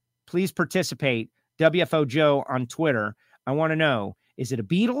bug? Please participate. WFO Joe on Twitter. I want to know, is it a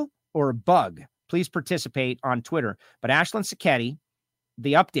beetle or a bug? Please participate on Twitter. But Ashland Sacchetti,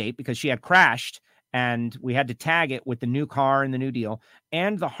 the update, because she had crashed and we had to tag it with the new car and the new deal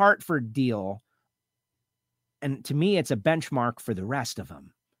and the Hartford deal. And to me, it's a benchmark for the rest of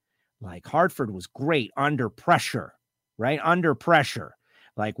them. Like Hartford was great under pressure, right? Under pressure.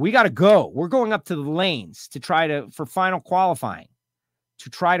 Like we got to go. We're going up to the lanes for final qualifying, to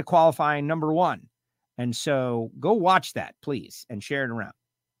try to qualify number 1. And so go watch that, please, and share it around.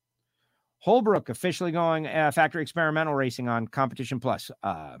 Holbrook officially going factory experimental racing on Competition Plus.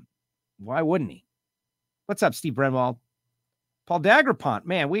 Why wouldn't he? What's up, Steve Brenwald? Paul Dagrapont,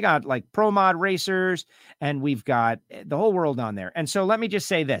 man, we got like Pro Mod racers and we've got the whole world on there. And so let me just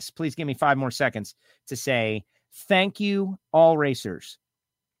say this. Please give me 5 more seconds to say thank you, all racers.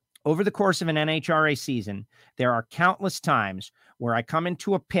 Over the course of an NHRA season, there are countless times where I come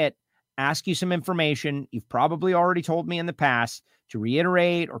into a pit, ask you some information you've probably already told me in the past to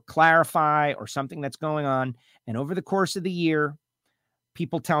reiterate or clarify or something that's going on. And over the course of the year,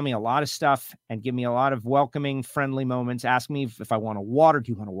 people tell me a lot of stuff and give me a lot of welcoming, friendly moments. Ask me if I want a water.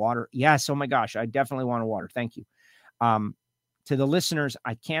 Do you want a water? Yes. Oh my gosh. I definitely want a water. Thank you. To the listeners,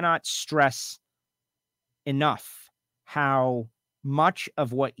 I cannot stress enough how much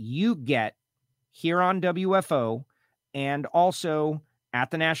of what you get here on WFO and also at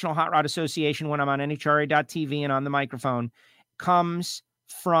the National Hot Rod Association when I'm on NHRA.TV and on the microphone comes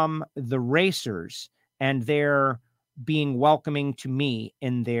from the racers and their being welcoming to me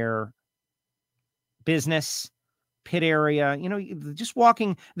in their business, pit area, just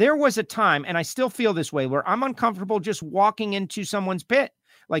walking. There was a time, and I still feel this way, where I'm uncomfortable just walking into someone's pit.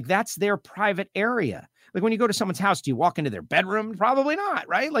 Like that's their private area. Like when you go to someone's house, do you walk into their bedroom? Probably not,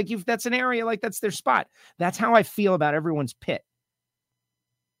 right? Like that's an area, like that's their spot. That's how I feel about everyone's pit.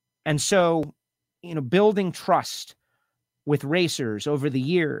 And so, building trust with racers over the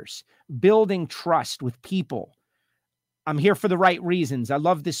years, building trust with people. I'm here for the right reasons. I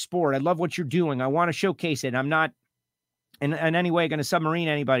love this sport. I love what you're doing. I want to showcase it. I'm not in any way going to submarine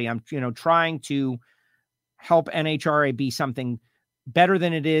anybody. I'm, trying to help NHRA be something better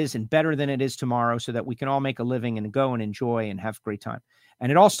than it is and better than it is tomorrow so that we can all make a living and go and enjoy and have a great time.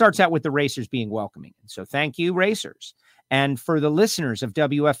 And it all starts out with the racers being welcoming. And so thank you, racers. And for the listeners of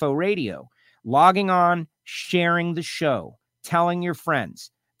WFO Radio, logging on, sharing the show, telling your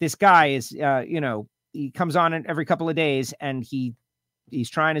friends. This guy is, he comes on every couple of days and he's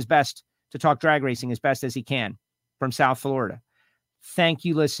trying his best to talk drag racing as best as he can from South Florida. Thank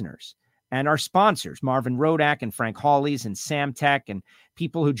you, listeners. And our sponsors, Marvin Rodak and Frank Hawley's and Samtech and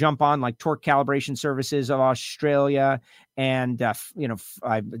people who jump on like Torque Calibration Services of Australia and,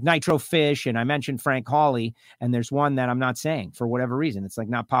 Nitro Fish. And I mentioned Frank Hawley, and there's one that I'm not saying for whatever reason. It's like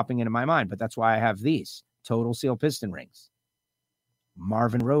not popping into my mind, but that's why I have these Total Seal piston rings.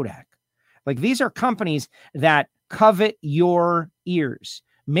 Marvin Rodak. Like these are companies that covet your ears.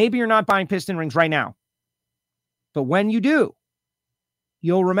 Maybe you're not buying piston rings right now, but when you do,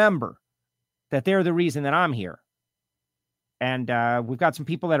 you'll remember that they're the reason that I'm here. And we've got some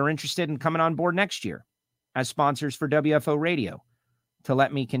people that are interested in coming on board next year as sponsors for WFO Radio to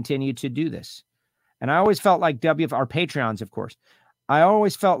let me continue to do this. And I always felt like our Patreons, of course. I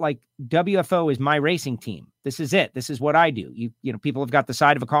always felt like WFO is my racing team. This is it. This is what I do. You know, people have got the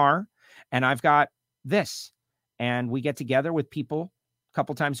side of a car, and I've got this. And we get together with people a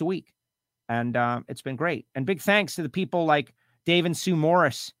couple times a week. And it's been great. And big thanks to the people like Dave and Sue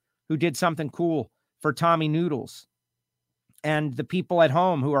Morris, who did something cool for Tommy Noodles. And the people at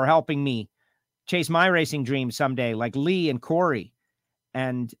home who are helping me chase my racing dreams someday, like Lee and Corey.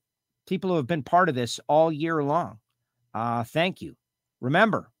 And people who have been part of this all year long. Thank you.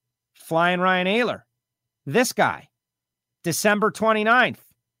 Remember, Flying Ryan Ayler, this guy, December 29th,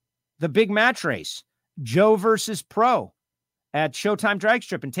 the big match race, Joe versus Pro at Showtime Drag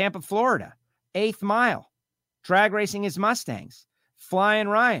Strip in Tampa, Florida, 8th mile, drag racing his Mustangs, Flying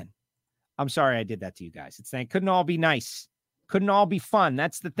Ryan. I'm sorry I did that to you guys. Couldn't all be nice. Couldn't all be fun.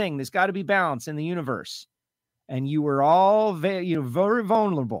 That's the thing. There's got to be balance in the universe. And you were all very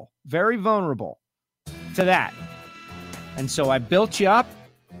vulnerable to that. And so I built you up,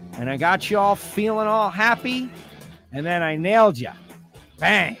 and I got you all feeling all happy, and then I nailed you.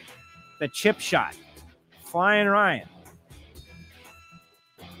 Bang! The chip shot. Flying Ryan.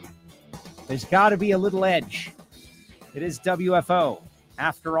 There's got to be a little edge. It is WFO.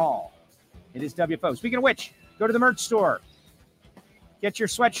 After all, it is WFO. Speaking of which, go to the merch store. Get your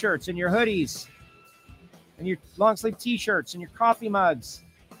sweatshirts and your hoodies and your long sleeve t-shirts and your coffee mugs.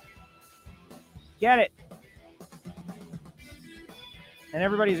 Get it. And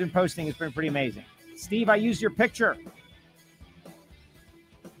everybody's been posting. It's been pretty amazing. Steve, I used your picture.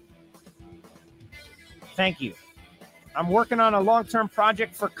 Thank you. I'm working on a long-term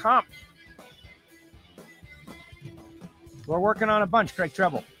project for Comp. We're working on a bunch, Craig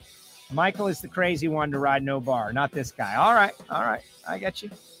Treble. Michael is the crazy one to ride no bar, not this guy. All right. I get you.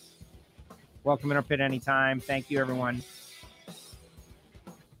 Welcome in our pit anytime. Thank you, everyone.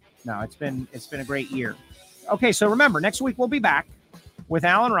 No, it's been a great year. Okay, so remember, next week we'll be back with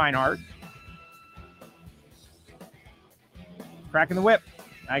Alan Reinhart. Cracking the whip.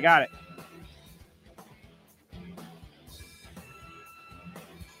 I got it.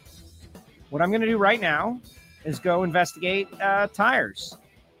 What I'm going to do right now is go investigate tires.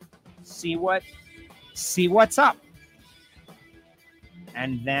 See what's up.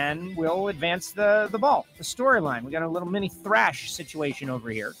 And then we'll advance the ball, the storyline. We got a little mini thrash situation over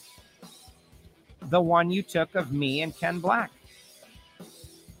here. The one you took of me and Ken Black.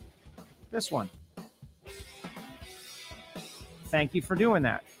 This one. Thank you for doing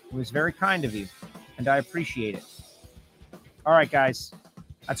that. It was very kind of you, and I appreciate it. All right, guys.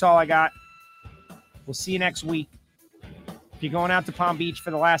 That's all I got. We'll see you next week. If you're going out to Palm Beach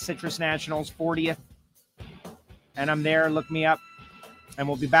for the last Citrus Nationals, 40th, and I'm there, look me up. And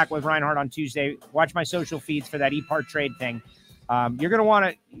we'll be back with Reinhart on Tuesday. Watch my social feeds for that ePart trade thing. You're going to want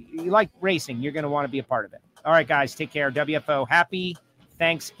to, you like racing, you're going to want to be a part of it. All right, guys, take care. WFO, happy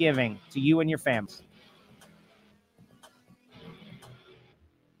Thanksgiving to you and your families.